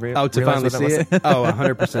finally realize see it. Oh,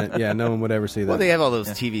 100%. Yeah, no one would ever see that. Well, they have all those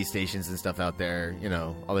TV stations and stuff out there.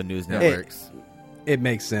 All the news networks. It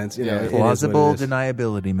makes sense. Plausible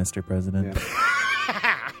deniability, Mr. President.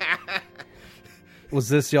 Yeah. Was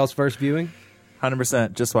this y'all's first viewing?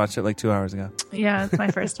 100%. Just watched it like 2 hours ago. Yeah, it's my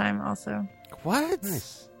first time also. What?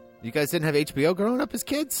 Nice. You guys didn't have HBO growing up as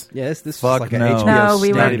kids? Yes, this Fuck was like no. an HBO. No, we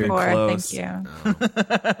Not weren't even poor. close. Thank you.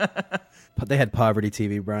 But they had poverty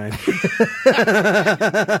TV, Brian.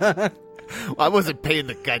 Well, I wasn't paying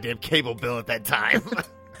the goddamn cable bill at that time.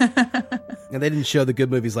 And they didn't show the good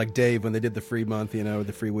movies like Dave when they did the free month, or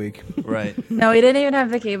the free week. Right. No, we didn't even have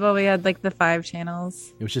the cable. We had like the 5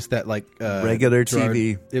 channels. It was just that like regular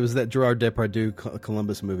TV. It was that Gerard Depardieu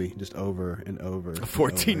Columbus movie, just over and over.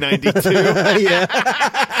 1492. Yeah.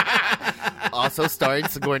 Also starring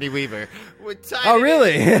Sigourney Weaver. Oh,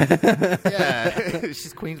 really? Yeah.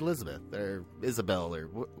 She's Queen Elizabeth or Isabel or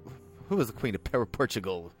who was the Queen of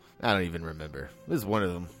Portugal? I don't even remember. It was one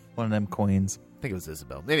of them. One of them queens. I think it was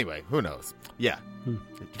Isabel. Anyway, who knows? Yeah.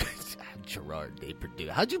 Gerard Depardieu.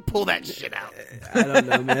 How'd you pull that shit out? I don't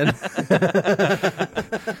know, man.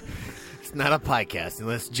 It's not a podcast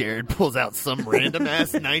unless Jared pulls out some random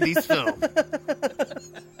ass 90s film.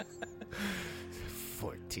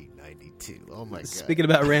 1492. Oh my god. Speaking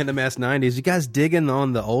about random ass 90s, you guys digging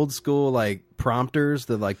on the old school like prompters,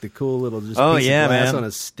 the cool little just piece of glass on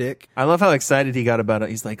a stick? I love how excited he got about it.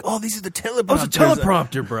 He's like, "Oh, these are the teleprompters." Oh, it's a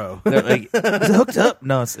teleprompter, bro. They're like, "Is it hooked up?"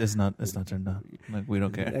 No, it's not. It's not turned on. Like, we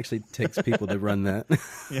don't care. It actually takes people to run that.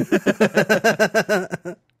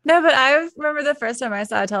 No, but I remember the first time I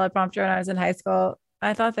saw a teleprompter when I was in high school.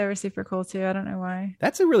 I thought they were super cool too. I don't know why.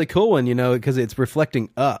 That's a really cool one, because it's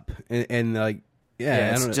reflecting up and like,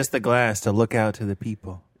 yeah, it's just the glass to look out to the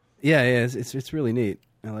people. Yeah, it's really neat.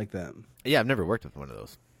 I like that. Yeah, I've never worked with one of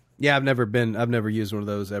those. Yeah, I've never used one of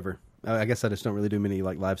those ever. I guess I just don't really do many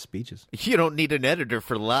like live speeches. You don't need an editor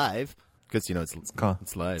for live because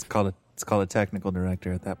it's live. It's called a technical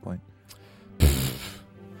director at that point.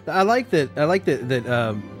 I like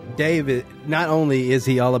that Dave, not only is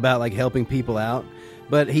he all about like helping people out,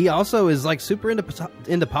 but he also is like super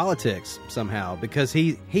into politics somehow, because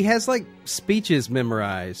he has like speeches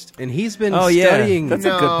memorized and he's been studying. That's a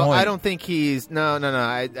good point. I don't think he's no.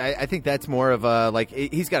 I think that's more of a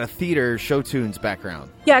he's got a theater show tunes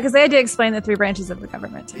background. Yeah, because they had to explain the 3 branches of the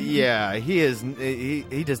government to him. Yeah, he is.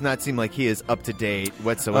 He does not seem like he is up to date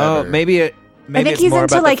whatsoever. Oh, maybe I think he's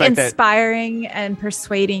into like inspiring and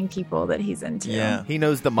persuading people that he's into. Yeah, he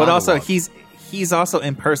knows the monologue. But also he's also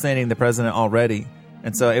impersonating the president already.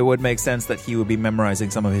 And so it would make sense that he would be memorizing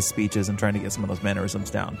some of his speeches and trying to get some of those mannerisms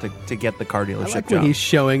down to get the car dealership I like job. when he's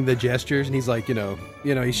showing the gestures and he's like, he's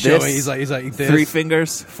showing, he's like this. 3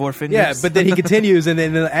 fingers, 4 fingers. Yeah, but then he continues, and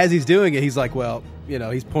then as he's doing it, he's like, well,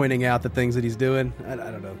 he's pointing out the things that he's doing. I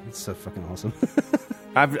don't know. It's so fucking awesome.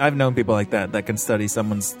 I've known people like that can study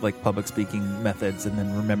someone's like public speaking methods and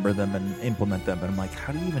then remember them and implement them. And I'm like,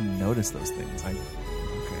 how do you even notice those things? Okay,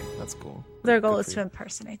 that's cool. Their goal is to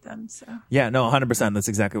impersonate them. So yeah, no, 100%. That's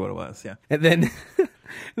exactly what it was. Yeah, and then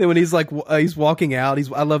when he's like he's walking out,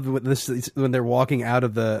 I love when they're walking out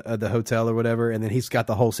of the hotel or whatever, and then he's got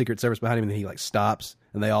the whole Secret Service behind him, and then he like stops,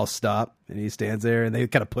 and they all stop, and he stands there, and they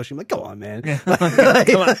kind of push him like, "Go on, man,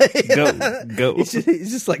 come on, go."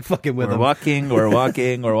 He's just like fucking with we're them. We're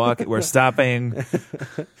walking, we're stopping.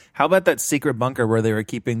 How about that secret bunker where they were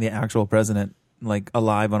keeping the actual president like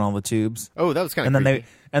alive on all the tubes? Oh, that was kind of creepy.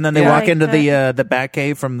 And then they walk into the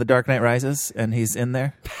Batcave from The Dark Knight Rises, and he's in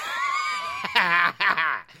there.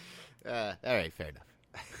 All right, fair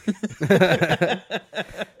enough.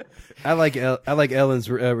 I like Ellen's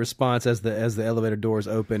response as the elevator doors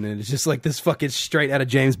open, and it's just like this fucking straight out of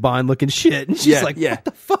James Bond looking shit. And she's like, "What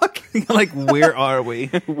the fuck? Like, where are we?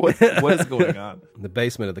 What is going on?" The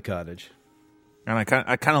basement of the cottage. And I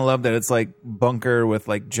kind of love that it's like bunker with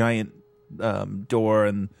like giant door,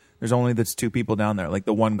 and There's only those two people down there, like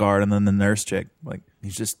the one guard and then the nurse chick. Like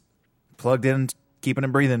he's just plugged in, keeping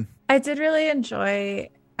him breathing. I did really enjoy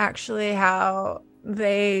actually how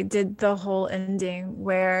they did the whole ending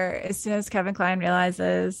where as soon as Kevin Kline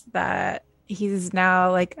realizes that he's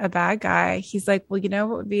now like a bad guy, he's like, well, you know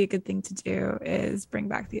what would be a good thing to do is bring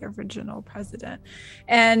back the original president.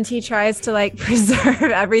 And he tries to like preserve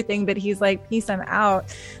everything, but he's like, peace, I'm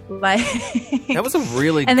out. Like that was a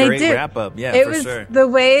really great wrap up. Yeah, it for was sure. The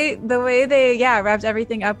way they wrapped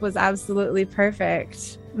everything up was absolutely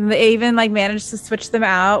perfect. They even like managed to switch them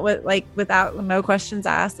out without no questions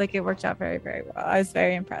asked. Like it worked out very, very well. I was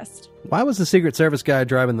very impressed. Why was the Secret Service guy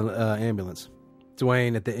driving the ambulance?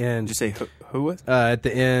 Dwayne at the end. Did you say who was? At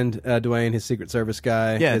the end, Dwayne, his Secret Service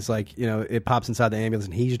guy, is like, it pops inside the ambulance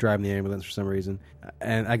and he's driving the ambulance for some reason.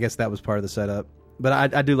 And I guess that was part of the setup.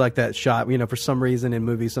 But I do like that shot. For some reason in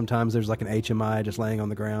movies, sometimes there's like an HMI just laying on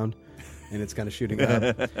the ground. And it's kind of shooting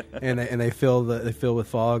up, and they fill with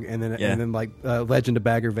fog, and then like Legend of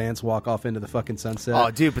Bagger Vance walk off into the fucking sunset. Oh,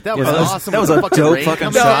 dude, but that was awesome. That was a dope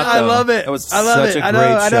fucking shot. I love it. That was I love such it. a great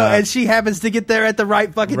shot. I know. And she happens to get there at the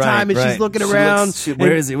right fucking time, and she's looking around.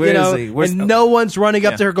 Where is he? Where is he? And no one's running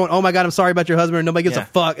up to her going, "Oh my God, I'm sorry about your husband." And nobody gives a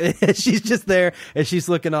fuck. She's just there, and she's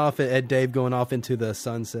looking off at Dave going off into the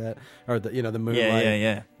sunset or the moonlight.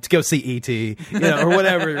 Yeah. To go see E.T. Or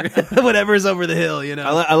whatever, whatever's over the hill.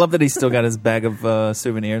 I love that he's still got his bag of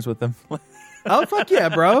souvenirs with him. Oh fuck yeah,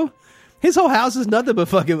 bro! His whole house is nothing but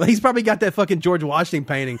fucking. He's probably got that fucking George Washington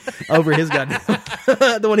painting over his goddamn.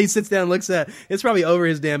 The one he sits down and looks at. It's probably over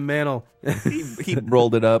his damn mantle. He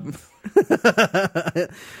rolled it up.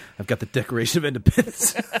 I've got the Declaration of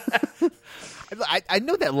Independence. I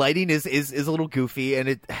know that lighting is a little goofy,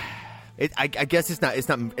 and I guess it's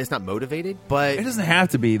not motivated, but it doesn't have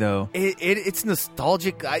to be though. It's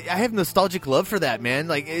nostalgic. I have nostalgic love for that, man.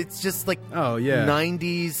 Like it's just like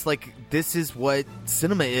 90s. Like this is what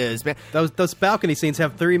cinema is, man. Those balcony scenes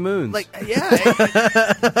have 3 moons. Like yeah,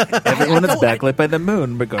 everyone is backlit by the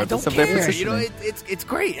moon, regardless of their position. It's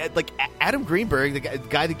great. Like Adam Greenberg, the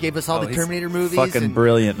guy that gave us all the Terminator movies, fucking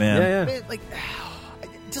brilliant, man. Yeah. Man, like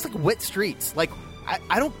just like wet streets, like.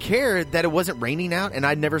 I don't care that it wasn't raining out and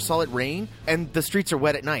I never saw it rain and the streets are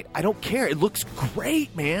wet at night. I don't care. It looks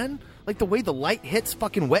great, man. Like the way the light hits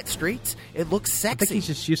fucking wet streets, it looks sexy. I think he's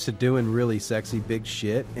just used to doing really sexy big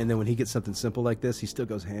shit, and then when he gets something simple like this, he still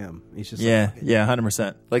goes ham. He's just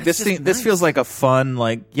 100%. Like this feels like a fun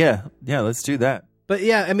let's do that. But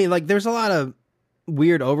yeah, I mean, like there's a lot of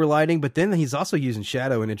weird overlighting, but then he's also using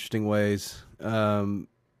shadow in interesting ways.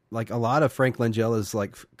 Like a lot of Frank Langella's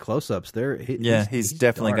like close-ups there. He's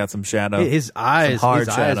definitely dark. got some shadow. His eyes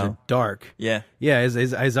are dark. Yeah.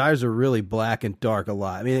 His eyes are really black and dark a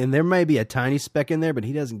lot. I mean, and there may be a tiny speck in there, but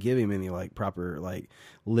he doesn't give him any like proper like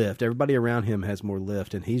lift. Everybody around him has more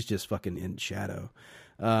lift, and he's just fucking in shadow.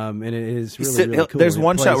 And it is really cool. There's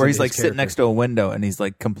one shot where he's like sitting next to a window and he's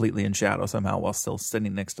like completely in shadow somehow while still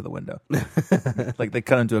sitting next to the window. Like they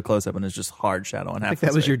cut into a close up and it's just hard shadow on half. I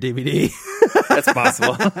think that was your DVD. That's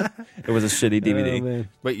possible. It was a shitty DVD.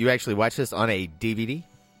 Wait, you actually watched this on a DVD?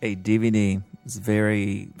 A DVD. It's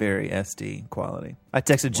very, very SD quality. I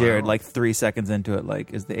texted Jared like 3 seconds into it,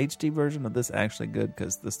 like, is the HD version of this actually good?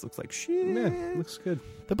 Because this looks like shit. Yeah, it looks good.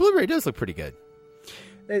 The Blu-ray does look pretty good.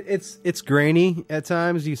 It's grainy at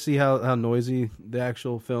times. You see how noisy the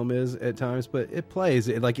actual film is at times, but it plays.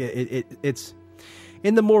 It's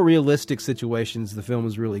in the more realistic situations. The film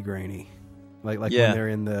is really grainy, like when they're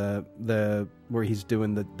in the where he's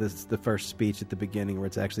doing the first speech at the beginning, where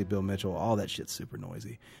it's actually Bill Mitchell. All that shit's super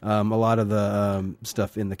noisy. A lot of the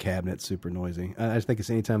stuff in the cabinet's super noisy. I just think it's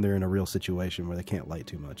anytime they're in a real situation where they can't light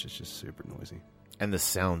too much, it's just super noisy. And the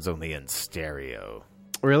sound's only in stereo.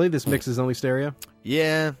 Really? This mix is only stereo?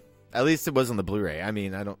 Yeah. At least it was on the Blu-ray. I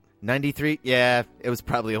mean, 93? Yeah, it was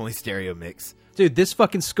probably only stereo mix. Dude, this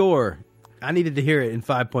fucking score, I needed to hear it in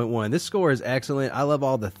 5.1. This score is excellent. I love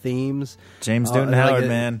all the themes. James Newton Howard,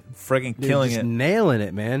 man. Friggin' killing it. Nailing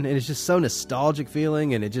it, man. And it's just so nostalgic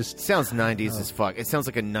feeling, and it just... Sounds 90s as fuck. It sounds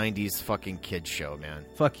like a 90s fucking kid show, man.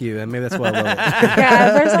 Fuck you, and maybe that's why I love it.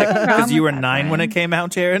 Yeah, there's nothing wrong because you were with that, 9 when it came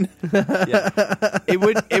out, Jared? Yeah.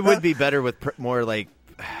 It would be better with more like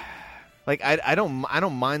I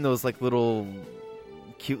don't mind those like little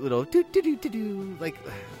cute little do like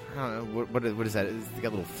I don't know what is that? They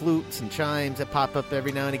got little flutes and chimes that pop up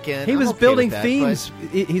every now and again. He was building themes.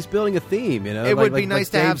 He's building a theme, you know. It would be nice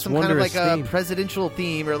to have Dave's some kind of like theme. a presidential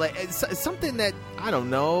theme or like something that I don't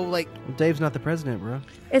know. Like Dave's not the president, bro.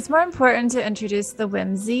 It's more important to introduce the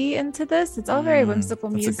whimsy into this. It's all very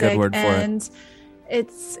whimsical music, a good word for and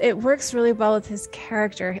it works really well with his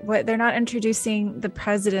character. They're not introducing the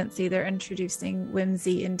presidency; they're introducing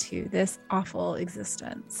whimsy into this awful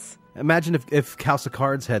existence. Imagine if House of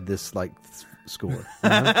Cards had this like score.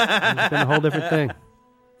 It's been a whole different thing.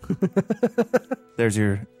 There's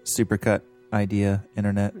your supercut idea,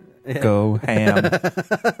 internet. Go ham.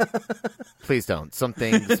 Please don't. Some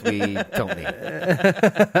things we don't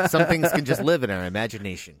need. Some things can just live in our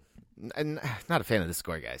imagination. I'm not a fan of this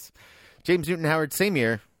score, guys. James Newton Howard, same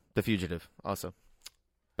year. The Fugitive, also.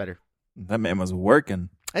 Better. That man was working.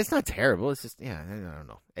 It's not terrible. It's just, I don't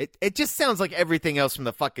know. It just sounds like everything else from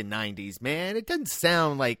the fucking 90s, man. It doesn't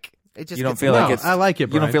sound like... It just you don't feel like it's... I like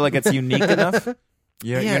it, Brian. You don't feel like it's unique enough?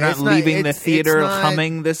 You're not leaving the theater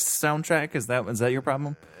humming this soundtrack? Is that your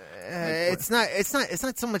problem? It's not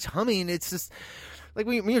so much humming. It's just like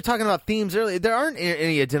when you were talking about themes earlier. There aren't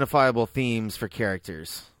any identifiable themes for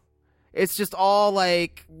characters. It's just all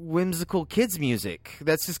like whimsical kids music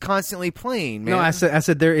that's just constantly playing. Man. No, I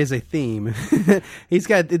said there is a theme.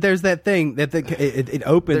 There's that thing that it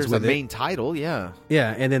opens There's with a main title, yeah,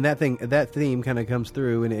 and then that theme kind of comes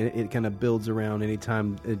through and it kind of builds around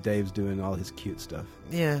anytime Dave's doing all his cute stuff.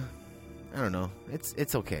 Yeah, I don't know.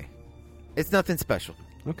 It's okay. It's nothing special.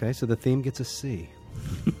 Okay, so the theme gets a C.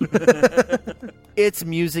 It's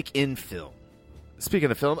music in film.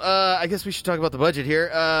 Speaking of film, I guess we should talk about the budget here.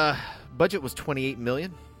 Budget was $28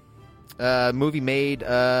 million. Movie made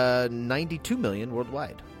 $92 million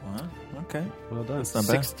worldwide. Wow, okay. Well done. That's not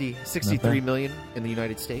bad. $63 million in the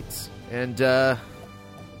United States. And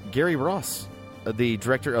Gary Ross, the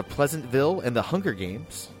director of Pleasantville and The Hunger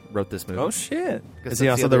Games, wrote this movie. Oh, shit. Is he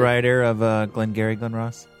also the writer of Glenn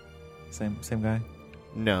Ross? Same guy?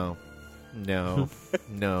 No.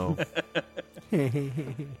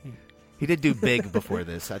 He did do Big before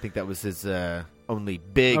this. I think that was his only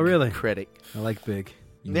big credit. I like Big.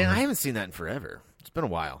 Man, I haven't seen that in forever. It's been a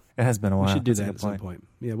while. It has been a while. We should do that at some point.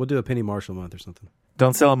 Yeah, we'll do a Penny Marshall month or something.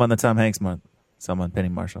 Don't sell them on the Tom Hanks month. Sell them on Penny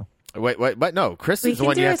Marshall. Wait, no. Chris is the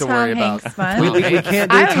one you have to worry about. We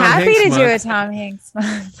can't do I'm Tom happy Hanks to month. do a Tom Hanks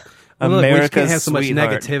month. Look, we just can't America's have so much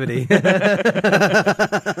sweetheart. negativity.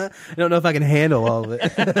 I don't know if I can handle all of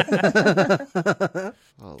it.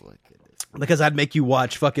 Oh, my goodness. Because I'd make you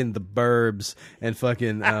watch fucking The Burbs and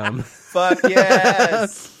fucking Fuck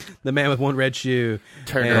yes. The Man with One Red Shoe.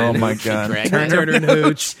 Turner. Oh my god. Turner and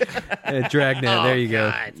Hooch. And Dragnet. Oh, there you go.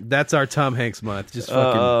 God. That's our Tom Hanks month. Just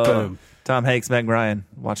fucking boom. Tom Hanks, Meg Ryan.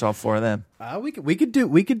 Watch all four of them. We could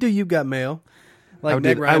do You Got Mail. Like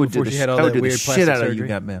Meg I Ryan would before do she the had all I would that do weird the plastic shit out surgery. of You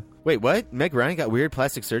Got Mail. Wait, what? Meg Ryan got weird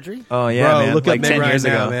plastic surgery? Oh yeah, Bro, man. look like at Meg 10 Ryan years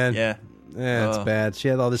now, ago, man. Yeah. Yeah, it's bad. She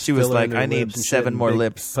had all this. She was filler like, in her I need lips and 7 shit, more big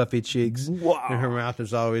lips. puffy cheeks. Wow. And her mouth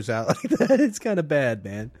is always out like that. It's kind of bad,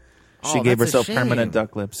 man. She Oh, gave that's a herself shame. permanent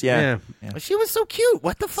duck lips. Yeah. She was so cute.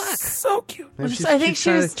 What the fuck? So cute. I think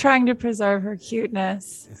she was trying to preserve her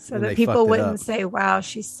cuteness so And that they people fucked it wouldn't up. say, wow,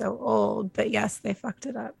 she's so old. But yes, they fucked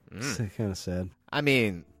it up. It's kind of sad. I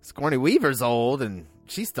mean, Sigourney Weaver's old and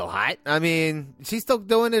she's still hot. I mean, she's still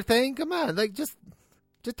doing her thing. Come on, like just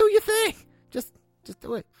do your thing. Just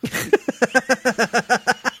do it.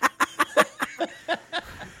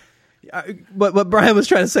 What Brian was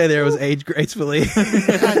trying to say there was age gracefully.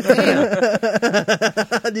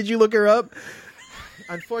 Did you look her up?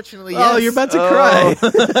 Unfortunately, yes. Oh, you're about to cry.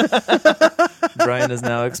 Brian is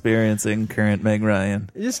now experiencing current Meg Ryan.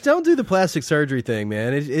 Just don't do the plastic surgery thing,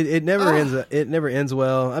 man. It never ends. It never ends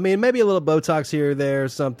well. I mean, maybe a little Botox here or there or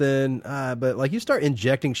something. But like you start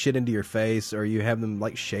injecting shit into your face, or you have them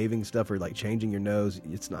like shaving stuff or like changing your nose,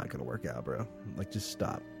 it's not going to work out, bro. Like, just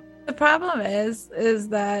stop. The problem is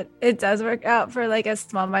that it does work out for like a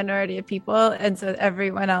small minority of people, and so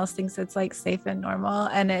everyone else thinks it's like safe and normal.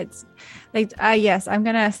 And it's like, yes, I'm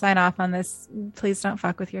gonna sign off on this. Please don't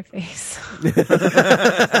fuck with your face.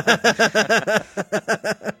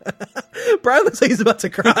 Brian looks like he's about to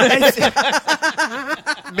cry.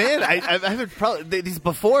 Man, I haven't probably these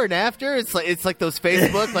before and after. It's like those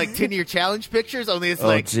Facebook like 10-year challenge pictures. Only it's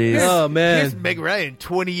like, geez. here's, Oh, man. here's Meg Ryan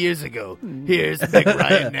 20 years ago. Here's Meg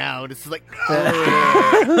Ryan now, and it's like,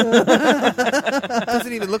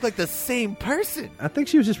 doesn't even look like the same person. I think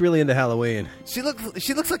she was just really into Halloween. She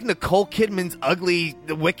looks like Nicole Kidman's ugly,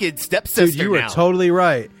 wicked stepsister. Dude, you were now. totally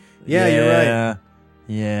right. Yeah, you're right.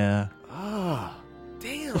 Yeah. Oh,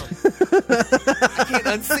 damn! I can't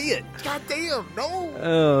unsee it. God damn, no.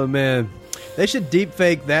 Oh man, they should deep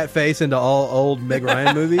fake that face into all old Meg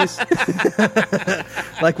Ryan movies.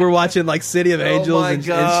 Like we're watching like City of Angels, and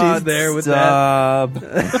she's there with that.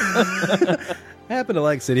 I happen to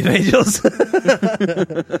like City of Angels.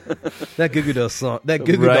 That Goo Goo Dolls song. That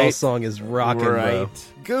Goo Goo Dolls song is rocking, bro.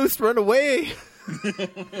 Ghost, run away.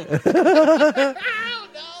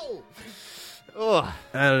 Oh,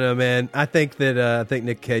 I don't know, man. I think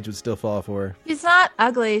Nick Cage would still fall for her. She's not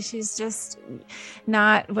ugly. She's just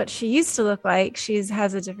not what she used to look like. She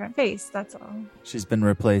has a different face. That's all. She's been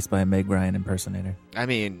replaced by a Meg Ryan impersonator. I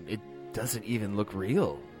mean, it doesn't even look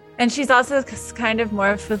real. And she's also kind of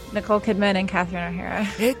morphed with Nicole Kidman and Catherine O'Hara.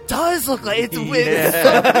 It does look like it's weird.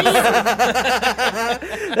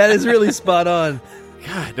 That is really spot on.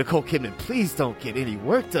 God, Nicole Kidman, please don't get any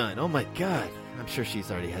work done. Oh my God. I'm sure she's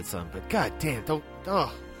already had some, but God damn, don't.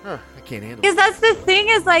 Oh, I can't handle it. Because that's the thing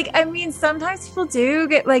is, like, I mean, sometimes people do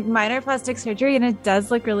get, like, minor plastic surgery, and it does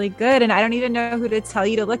look really good. And I don't even know who to tell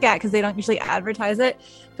you to look at because they don't usually advertise it.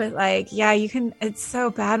 But, like, yeah, you can. It's so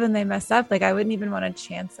bad when they mess up. Like, I wouldn't even want to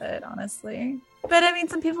chance it, honestly. But I mean,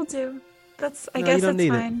 some people do. I guess that's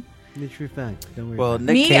fine. It's your fact. Don't worry. Well, about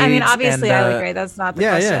Nick Me, Cage I mean, obviously, and, I look great. That's not the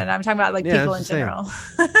question. I'm talking about like people in general.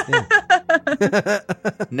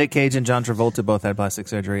 Nick Cage and John Travolta both had plastic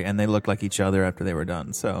surgery, and they looked like each other after they were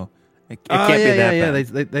done. So it can't be that bad.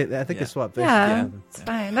 I think they swapped faces. Yeah, it's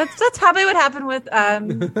fine. That's probably what happened with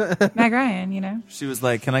Meg Ryan. You know, she was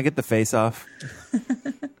like, "Can I get the face off?"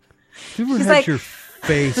 You ever She's had like- your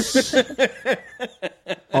face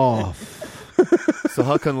off? So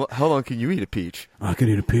how long can you eat a peach? I could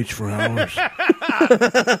eat a peach for hours.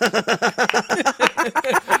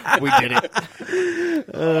 We did it.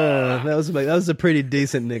 That was a pretty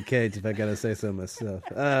decent Nick Cage, if I gotta say so myself.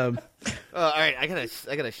 All right, I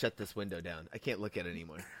gotta shut this window down. I can't look at it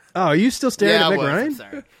anymore. Oh, are you still staring at Meg Ryan? I'm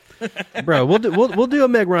sorry. Bro, we'll do a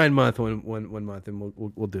Meg Ryan month one month, and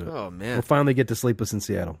we'll do it. Oh man, we'll finally get to Sleepless in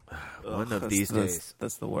Seattle. One of these days.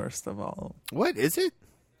 That's the worst of all. What is it?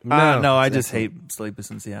 No, I just hate Sleepless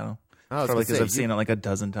in Seattle. Probably because I've seen it like a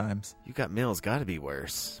dozen times. You Got Mail's got to be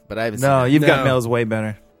worse, but I haven't. seen No, it. You've Got Mail's way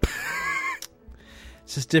better.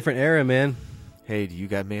 It's just different era, man. Hey, do you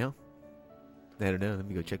got mail? I don't know. Let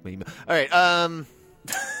me go check my email. All right.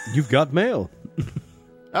 You've got mail.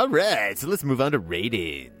 All right. So let's move on to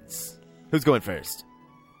ratings. Who's going first?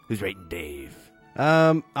 Who's rating Dave?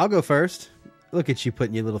 I'll go first. Look at you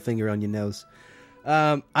putting your little finger on your nose.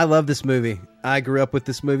 I love this movie. I grew up with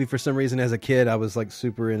this movie for some reason as a kid. I was like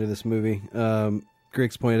super into this movie.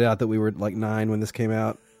 Griggs pointed out that we were like 9 when this came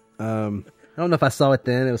out. I don't know if I saw it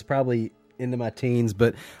then. It was probably into my teens,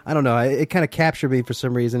 but I don't know. It kind of captured me for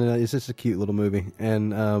some reason. And it's just a cute little movie.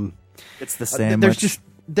 And it's the sandwich. There's just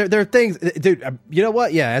there are things, dude. You know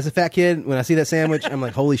what? Yeah, as a fat kid, when I see that sandwich, I'm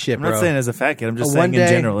like, holy shit, I'm bro. not saying as a fat kid. I'm just saying in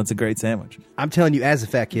general, it's a great sandwich. I'm telling you, as a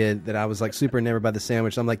fat kid, that I was like super enamored by the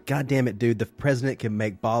sandwich. I'm like, God damn it, dude! The president can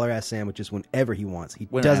make baller ass sandwiches whenever he wants. He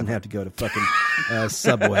doesn't have to go to fucking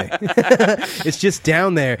Subway. It's just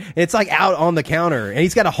down there. It's like out on the counter, and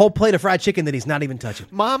he's got a whole plate of fried chicken that he's not even touching.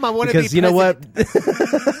 Mom, I want to be because you know what?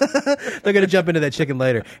 They're gonna jump into that chicken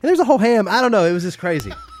later. And there's a whole ham. I don't know. It was just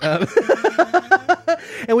crazy.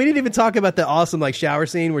 And we didn't even talk about the awesome like shower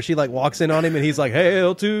scene where she like walks in on him and he's like,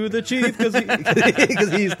 "Hail to the chief," because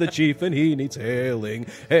he's the chief and he needs hailing.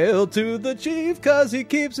 Hail to the chief because he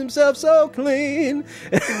keeps himself so clean.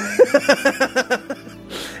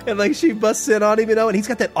 And like she busts in on him, you know, and he's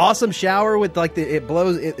got that awesome shower with like it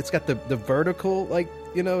blows. It's got the vertical, like,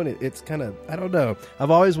 you know, and it's kind of, I don't know.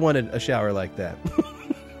 I've always wanted a shower like that.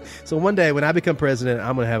 So one day when I become president,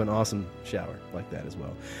 I'm going to have an awesome shower like that as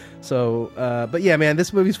well. So, but yeah, man,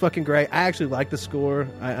 this movie's fucking great. I actually like the score.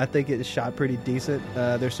 I think it is shot pretty decent.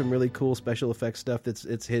 There's some really cool special effects stuff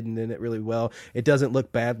it's hidden in it really well. It doesn't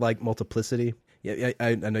look bad like Multiplicity. Yeah,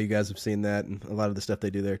 I know you guys have seen that, and a lot of the stuff they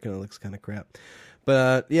do there kind of looks kind of crap.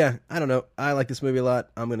 But yeah, I don't know. I like this movie a lot.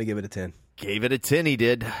 I'm going to give it a 10. Gave it a 10, he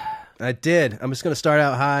did. I did. I'm just going to start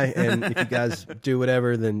out high, and if you guys do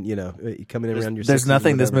whatever, then, you know, you come in around your 60s. There's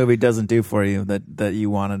nothing this movie doesn't do for you that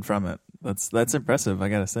you wanted from it. That's impressive, I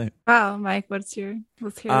gotta say. Wow, Mike, let's hear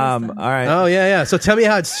all right. Oh yeah. So tell me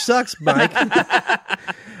how it sucks, Mike.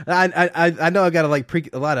 I know I got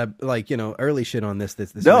a lot of like, you know, early shit on this.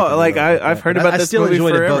 No, like I've heard about this movie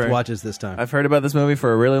forever. I still enjoyed both watches this time. I've heard about this movie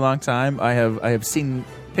for a really long time. I have seen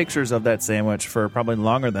pictures of that sandwich for probably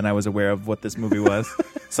longer than I was aware of what this movie was.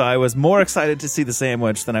 So I was more excited to see the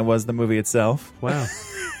sandwich than I was the movie itself. Wow.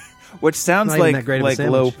 Which sounds like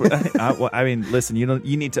low. I mean, listen, you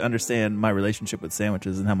need to understand my relationship with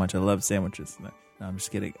sandwiches and how much I love sandwiches. No, I'm just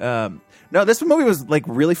kidding. No, this movie was like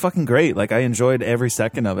really fucking great. Like I enjoyed every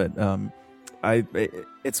second of it.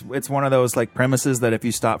 It's one of those like premises that if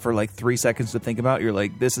you stop for like 3 seconds to think about, you're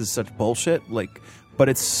like, this is such bullshit. Like, but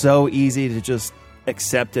it's so easy to just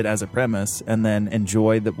accept it as a premise and then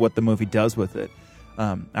enjoy what the movie does with it.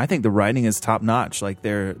 I think the writing is top notch. Like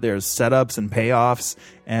there's setups and payoffs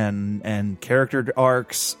and character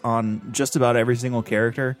arcs on just about every single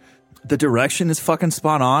character. The direction is fucking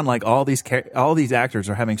spot on. Like all these actors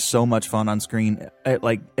are having so much fun on screen,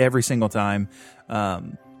 like every single time.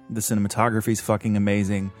 The cinematography is fucking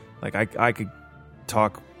amazing. Like I could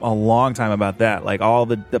talk a long time about that. Like all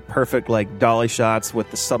the perfect like dolly shots with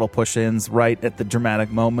the subtle push-ins right at the dramatic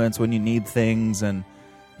moments when you need things. And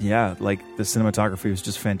yeah, like the cinematography was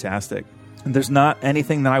just fantastic. And there's not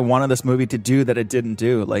anything that I wanted this movie to do that it didn't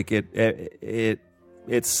do. Like it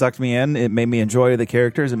sucked me in. It made me enjoy the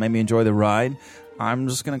characters. It made me enjoy the ride. I'm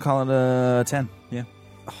just going to call it a 10. Yeah.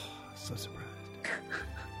 Oh, so surprised.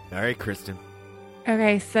 All right, Kristen.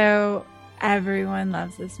 Okay, so everyone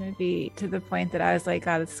loves this movie to the point that I was like,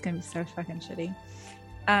 God, this is going to be so fucking shitty.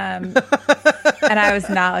 And I was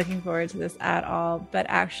not looking forward to this at all. But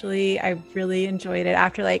actually, I really enjoyed it.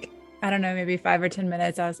 After like, I don't know, maybe 5 or 10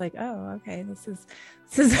 minutes, I was like, oh, okay, this is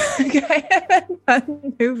kind of a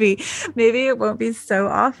fun movie. Maybe it won't be so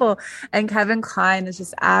awful. And Kevin Kline is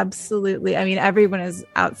just absolutely, I mean, everyone is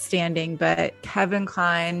outstanding, but Kevin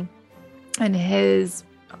Kline and his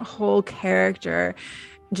whole character,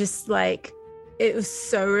 just like, it was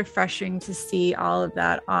so refreshing to see all of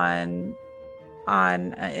that on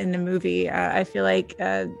in the movie. I feel like,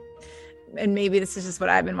 and maybe this is just what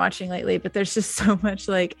I've been watching lately, but there's just so much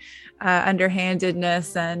like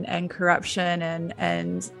underhandedness and corruption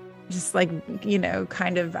and just like, you know,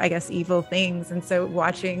 kind of, I guess, evil things. And so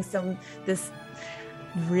watching this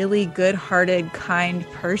really good-hearted, kind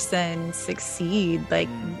person succeed, like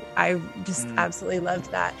I just absolutely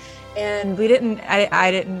loved that. And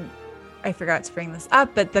I forgot to bring this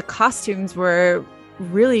up, but the costumes were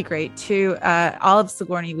really great too. All of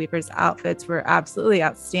Sigourney Weaver's outfits were absolutely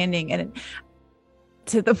outstanding, and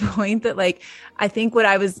to the point that like I think what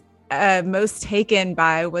I was most taken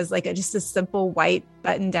by was like just a simple white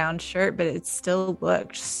button-down shirt, but it still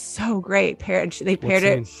looked so great. They paired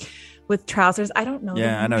it with trousers. I don't know.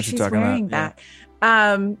 Yeah, I know what you're talking wearing about.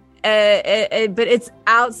 That. But it's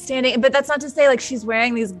outstanding. But that's not to say like she's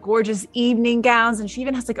wearing these gorgeous evening gowns, and she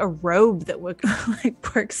even has like a robe that works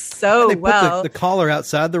so they well. Put the collar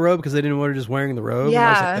outside the robe because they didn't want her just wearing the robe. Yeah, and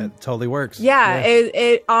I was like, that totally works. Yeah.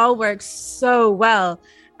 It all works so well.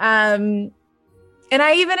 And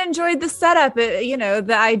I even enjoyed the setup. You know,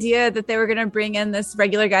 the idea that they were going to bring in this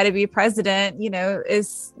regular guy to be president, you know,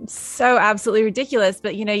 is so absolutely ridiculous.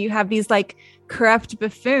 But, you know, you have these like corrupt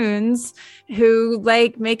buffoons who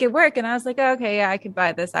like make it work. And I was like, oh, okay, yeah, I could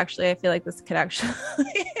buy this. Actually, I feel like this could actually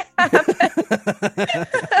happen.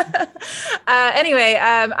 Anyway,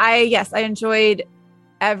 I enjoyed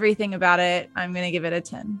everything about it. I'm going to give it a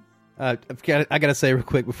 10. I got to say real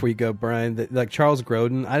quick before you go, Brian, that like Charles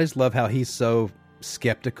Grodin, I just love how he's so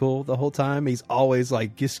skeptical the whole time. He's always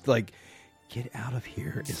like, just like, get out of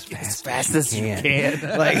here as fast as you can.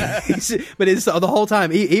 Like, but it's the whole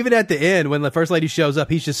time, even at the end when the first lady shows up,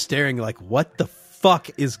 he's just staring like, what the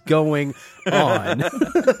fuck is going on?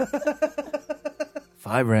 If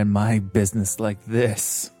I ran my business like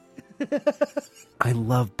this. I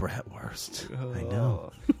love bratwurst. I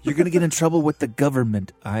know. You're going to get in trouble with the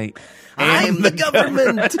government. I'm the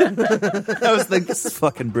government. I was like, this is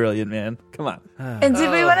fucking brilliant, man. Come on. And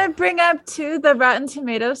did we want to bring up too the Rotten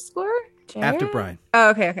Tomatoes score, Jared? After Brian? Oh,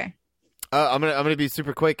 okay. I'm gonna be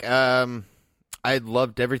super quick. I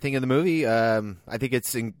loved everything in the movie. I think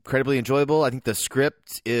it's incredibly enjoyable. I think the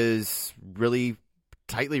script is really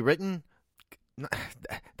tightly written.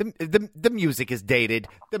 The music is dated.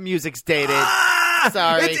 The music's dated.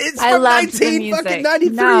 Sorry, it's from 1993.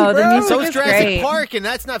 No, the music so is is Jurassic great. Park, and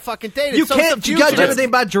that's not fucking dated. You so can't judge everything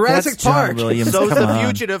about Jurassic Park. Williams. So is Come The on.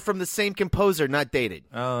 Fugitive from the same composer, not dated.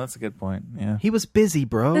 Oh, that's a good point. Yeah, He was busy,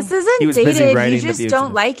 bro. This He isn't was busy dated. writing You The just Fugitive.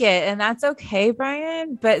 don't like it, and that's okay,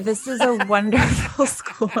 Brian. But this is a wonderful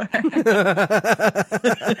score.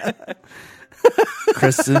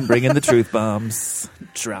 Kristen bringing the truth bombs,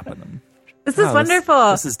 dropping them. This is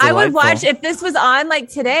wonderful. This is I would delightful. watch if this was on like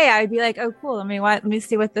today. I'd be like, "Oh, cool! Let me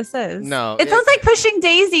see what this is." No, it sounds like Pushing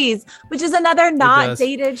Daisies, which is another not does.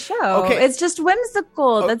 dated show. Okay. It's just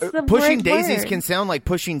whimsical. That's the Pushing right Daisies word. can sound like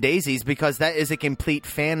Pushing Daisies because that is a complete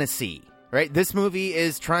fantasy, right? This movie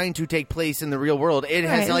is trying to take place in the real world. It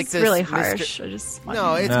has Right, like it's this really Mr. harsh. I just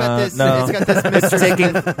No, it's No, got this. no. It's got this.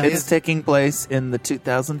 Mr. It's taking place in the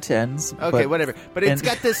 2010s. Okay, but- whatever. But it's and-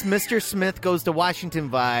 got this Mr. Smith Goes to Washington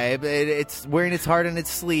vibe. It's wearing its heart on its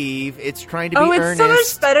sleeve. It's trying to be Oh, it's earnest. so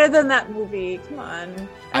much better than that movie. Come on.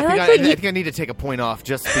 I like think that I need to take a point off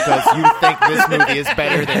just because you think this movie is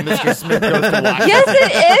better than Mr. Smith Goes to Washington. Yes,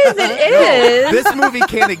 it is. It is. This movie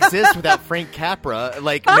can't exist without Frank Capra.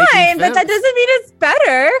 Like Fine, making but films. That doesn't mean it's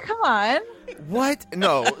better. Come on. What?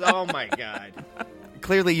 No. Oh my God.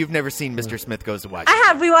 Clearly, you've never seen Mr. Smith Goes to Washington. I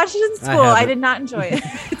have. We watched it in school. I did not enjoy it.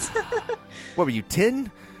 What were you,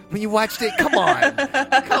 10 when you watched it? Come on.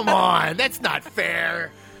 Come on. That's not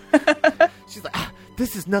fair. She's like,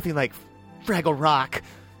 this is nothing like Fraggle Rock.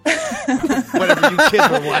 Whatever you kids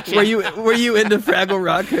were watching. Were you into Fraggle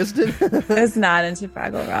Rock, Kristen? I was not into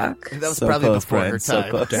Fraggle Rock. That was So probably close, before Brian, her so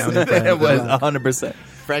time. close. It was 100%.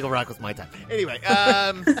 Fraggle Rock was my time. Anyway,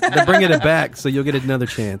 They're bringing it back, so you'll get another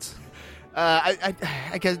chance.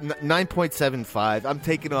 I guess 9.75. I'm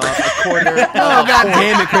taking off a quarter. Oh, God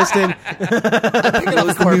damn it, Kristen. I'm taking off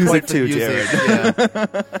a quarter point for music.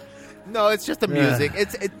 Yeah. No, it's just the music.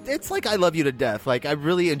 It's like I Love You to Death. Like, I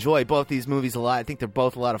really enjoy both these movies a lot. I think they're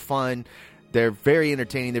both a lot of fun. They're very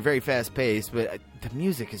entertaining. They're very fast paced, but the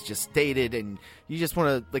music is just dated, and you just want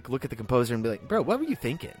to like look at the composer and be like, "Bro, what were you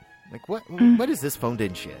thinking? Like, what is this phoned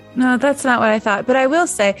in shit?" No, that's not what I thought. But I will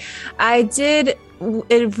say, I did.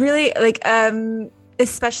 It really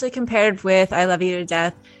especially compared with I Love You to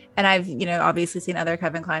Death, and I've obviously seen other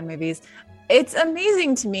Kevin Kline movies. It's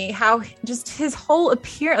amazing to me how just his whole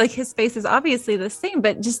appearance, like his face is obviously the same,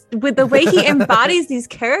 but just with the way he embodies these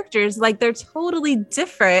characters, like they're totally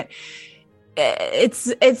different.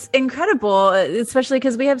 It's incredible, especially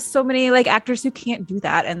because we have so many like actors who can't do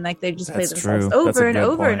that, and like they just play themselves over and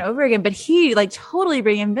over and over again. But he like totally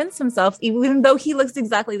reinvents himself, even though he looks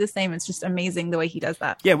exactly the same. It's just amazing the way he does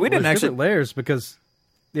that. Yeah, we didn't actually different layers because.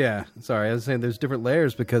 Yeah, sorry, I was saying there's different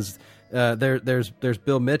layers because there's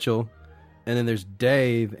Bill Mitchell. And then there's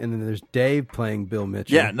Dave, and then there's Dave playing Bill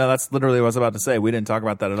Mitchell. Yeah, no, that's literally what I was about to say. We didn't talk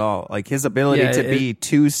about that at all. Like his ability to be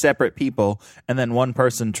two separate people, and then one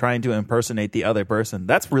person trying to impersonate the other person.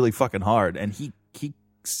 That's really fucking hard, and he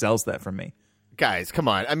sells that for me. Guys, come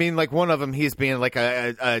on. I mean, like one of them, he's being like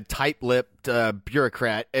a tight-lipped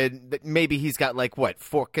bureaucrat, and maybe he's got like what,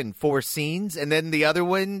 four scenes, and then the other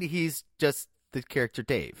one, he's just the character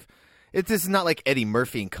Dave. This is not like Eddie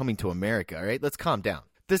Murphy in Coming to America, all right? Let's calm down.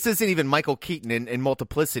 This isn't even Michael Keaton in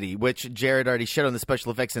Multiplicity, which Jared already showed on the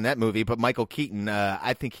special effects in that movie, but Michael Keaton,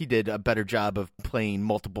 I think he did a better job of playing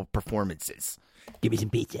multiple performances. Give me some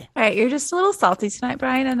pizza. All right, you're just a little salty tonight,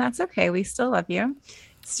 Brian, and that's okay. We still love you.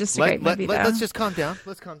 It's just a great movie, though. Let's just calm down.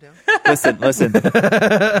 Let's calm down. Listen.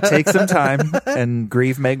 Take some time and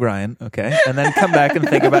grieve Meg Ryan, okay? And then come back and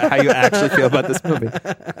think about how you actually feel about this movie.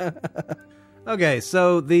 Okay,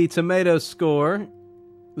 so the tomato score...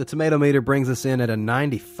 The tomato meter brings us in at a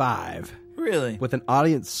 95. Really? With an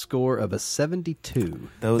audience score of a 72.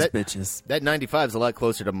 Those bitches. That 95 is a lot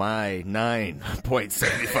closer to my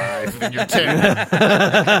 9.75 than your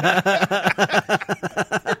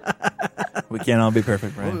 10. We can't all be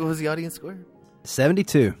perfect, right? What was the audience score?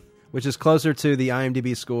 72, which is closer to the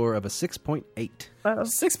IMDb score of a 6.8.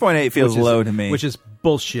 6.8 feels low to me. Which is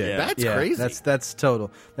bullshit. Yeah. That's crazy. That's total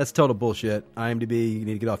bullshit. IMDb, you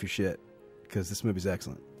need to get off your shit. Because this movie's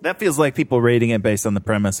excellent. That feels like people rating it based on the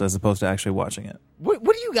premise as opposed to actually watching it. What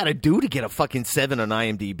do you got to do to get a fucking 7 on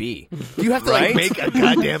IMDb? Do you have to like make a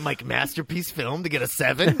goddamn like masterpiece film to get a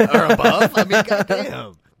 7 or above? I mean,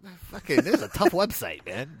 goddamn. Fucking, this is a tough website,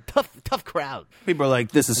 man. Tough crowd. People are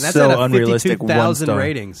like, this is and so unrealistic. 52,000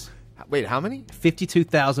 ratings. Wait, how many?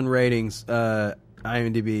 52,000 ratings.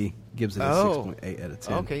 IMDb gives it a 6.8 out of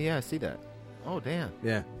 10. Okay, yeah, I see that. Oh, damn.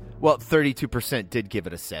 Yeah. Well, 32% did give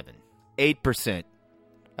it a 7. 8%,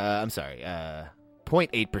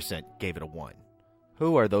 0.8% gave it a 1.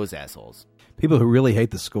 Who are those assholes? People who really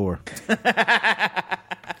hate the score.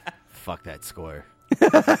 Fuck that score.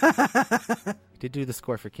 Did do the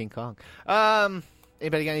score for King Kong.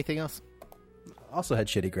 Anybody got anything else? Also had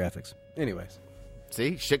shitty graphics. Anyways.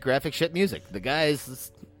 See? Shit graphics, shit music. The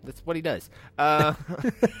guy's, that's what he does.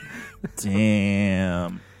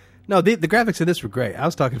 Damn. No, the graphics in this were great. I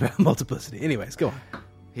was talking about Multiplicity. Anyways, go on.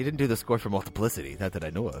 He didn't do the score for Multiplicity, not that I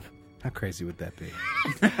know of. How crazy would that be?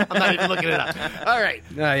 I'm not even looking it up. All right.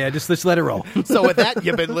 Yeah, just let it roll. So with that,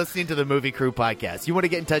 you've been listening to the Movie Crew podcast. You want to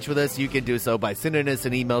get in touch with us, you can do so by sending us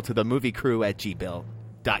an email to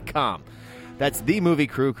themoviecrew@gmail.com. That's the Movie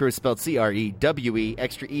Crew. Crew is spelled CREWE,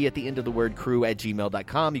 extra E at the end of the word crew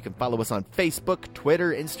 @gmail.com. You can follow us on Facebook,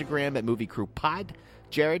 Twitter, Instagram at Movie Crew Pod.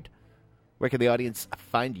 Jared, where can the audience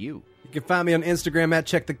find you? You can find me on Instagram at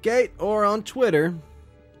Check the Gate or on Twitter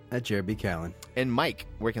at Jared B. Callen. And Mike,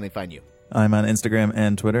 where can they find you? I'm on Instagram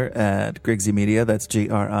and Twitter at Griggsy Media. That's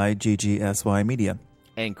GRIGGSY Media.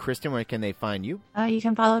 And Kristen, where can they find you? You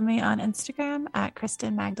can follow me on Instagram at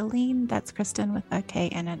Kristen Magdalene. That's Kristen with a K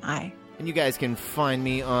and an I. And you guys can find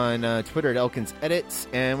me on Twitter at Elkins Edits.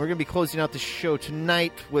 And we're going to be closing out the show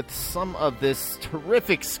tonight with some of this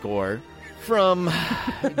terrific score from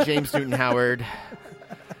James Newton Howard.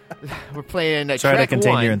 We're playing Try track to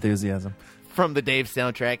contain 1 your enthusiasm. from the Dave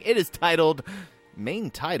soundtrack. It is titled, main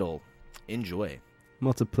title, Enjoy.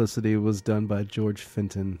 Multiplicity was done by George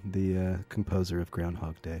Fenton, the composer of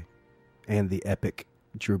Groundhog Day, and the epic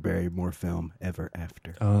Drew Barrymore film Ever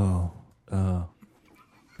After. Oh.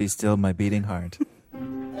 Be still my beating heart.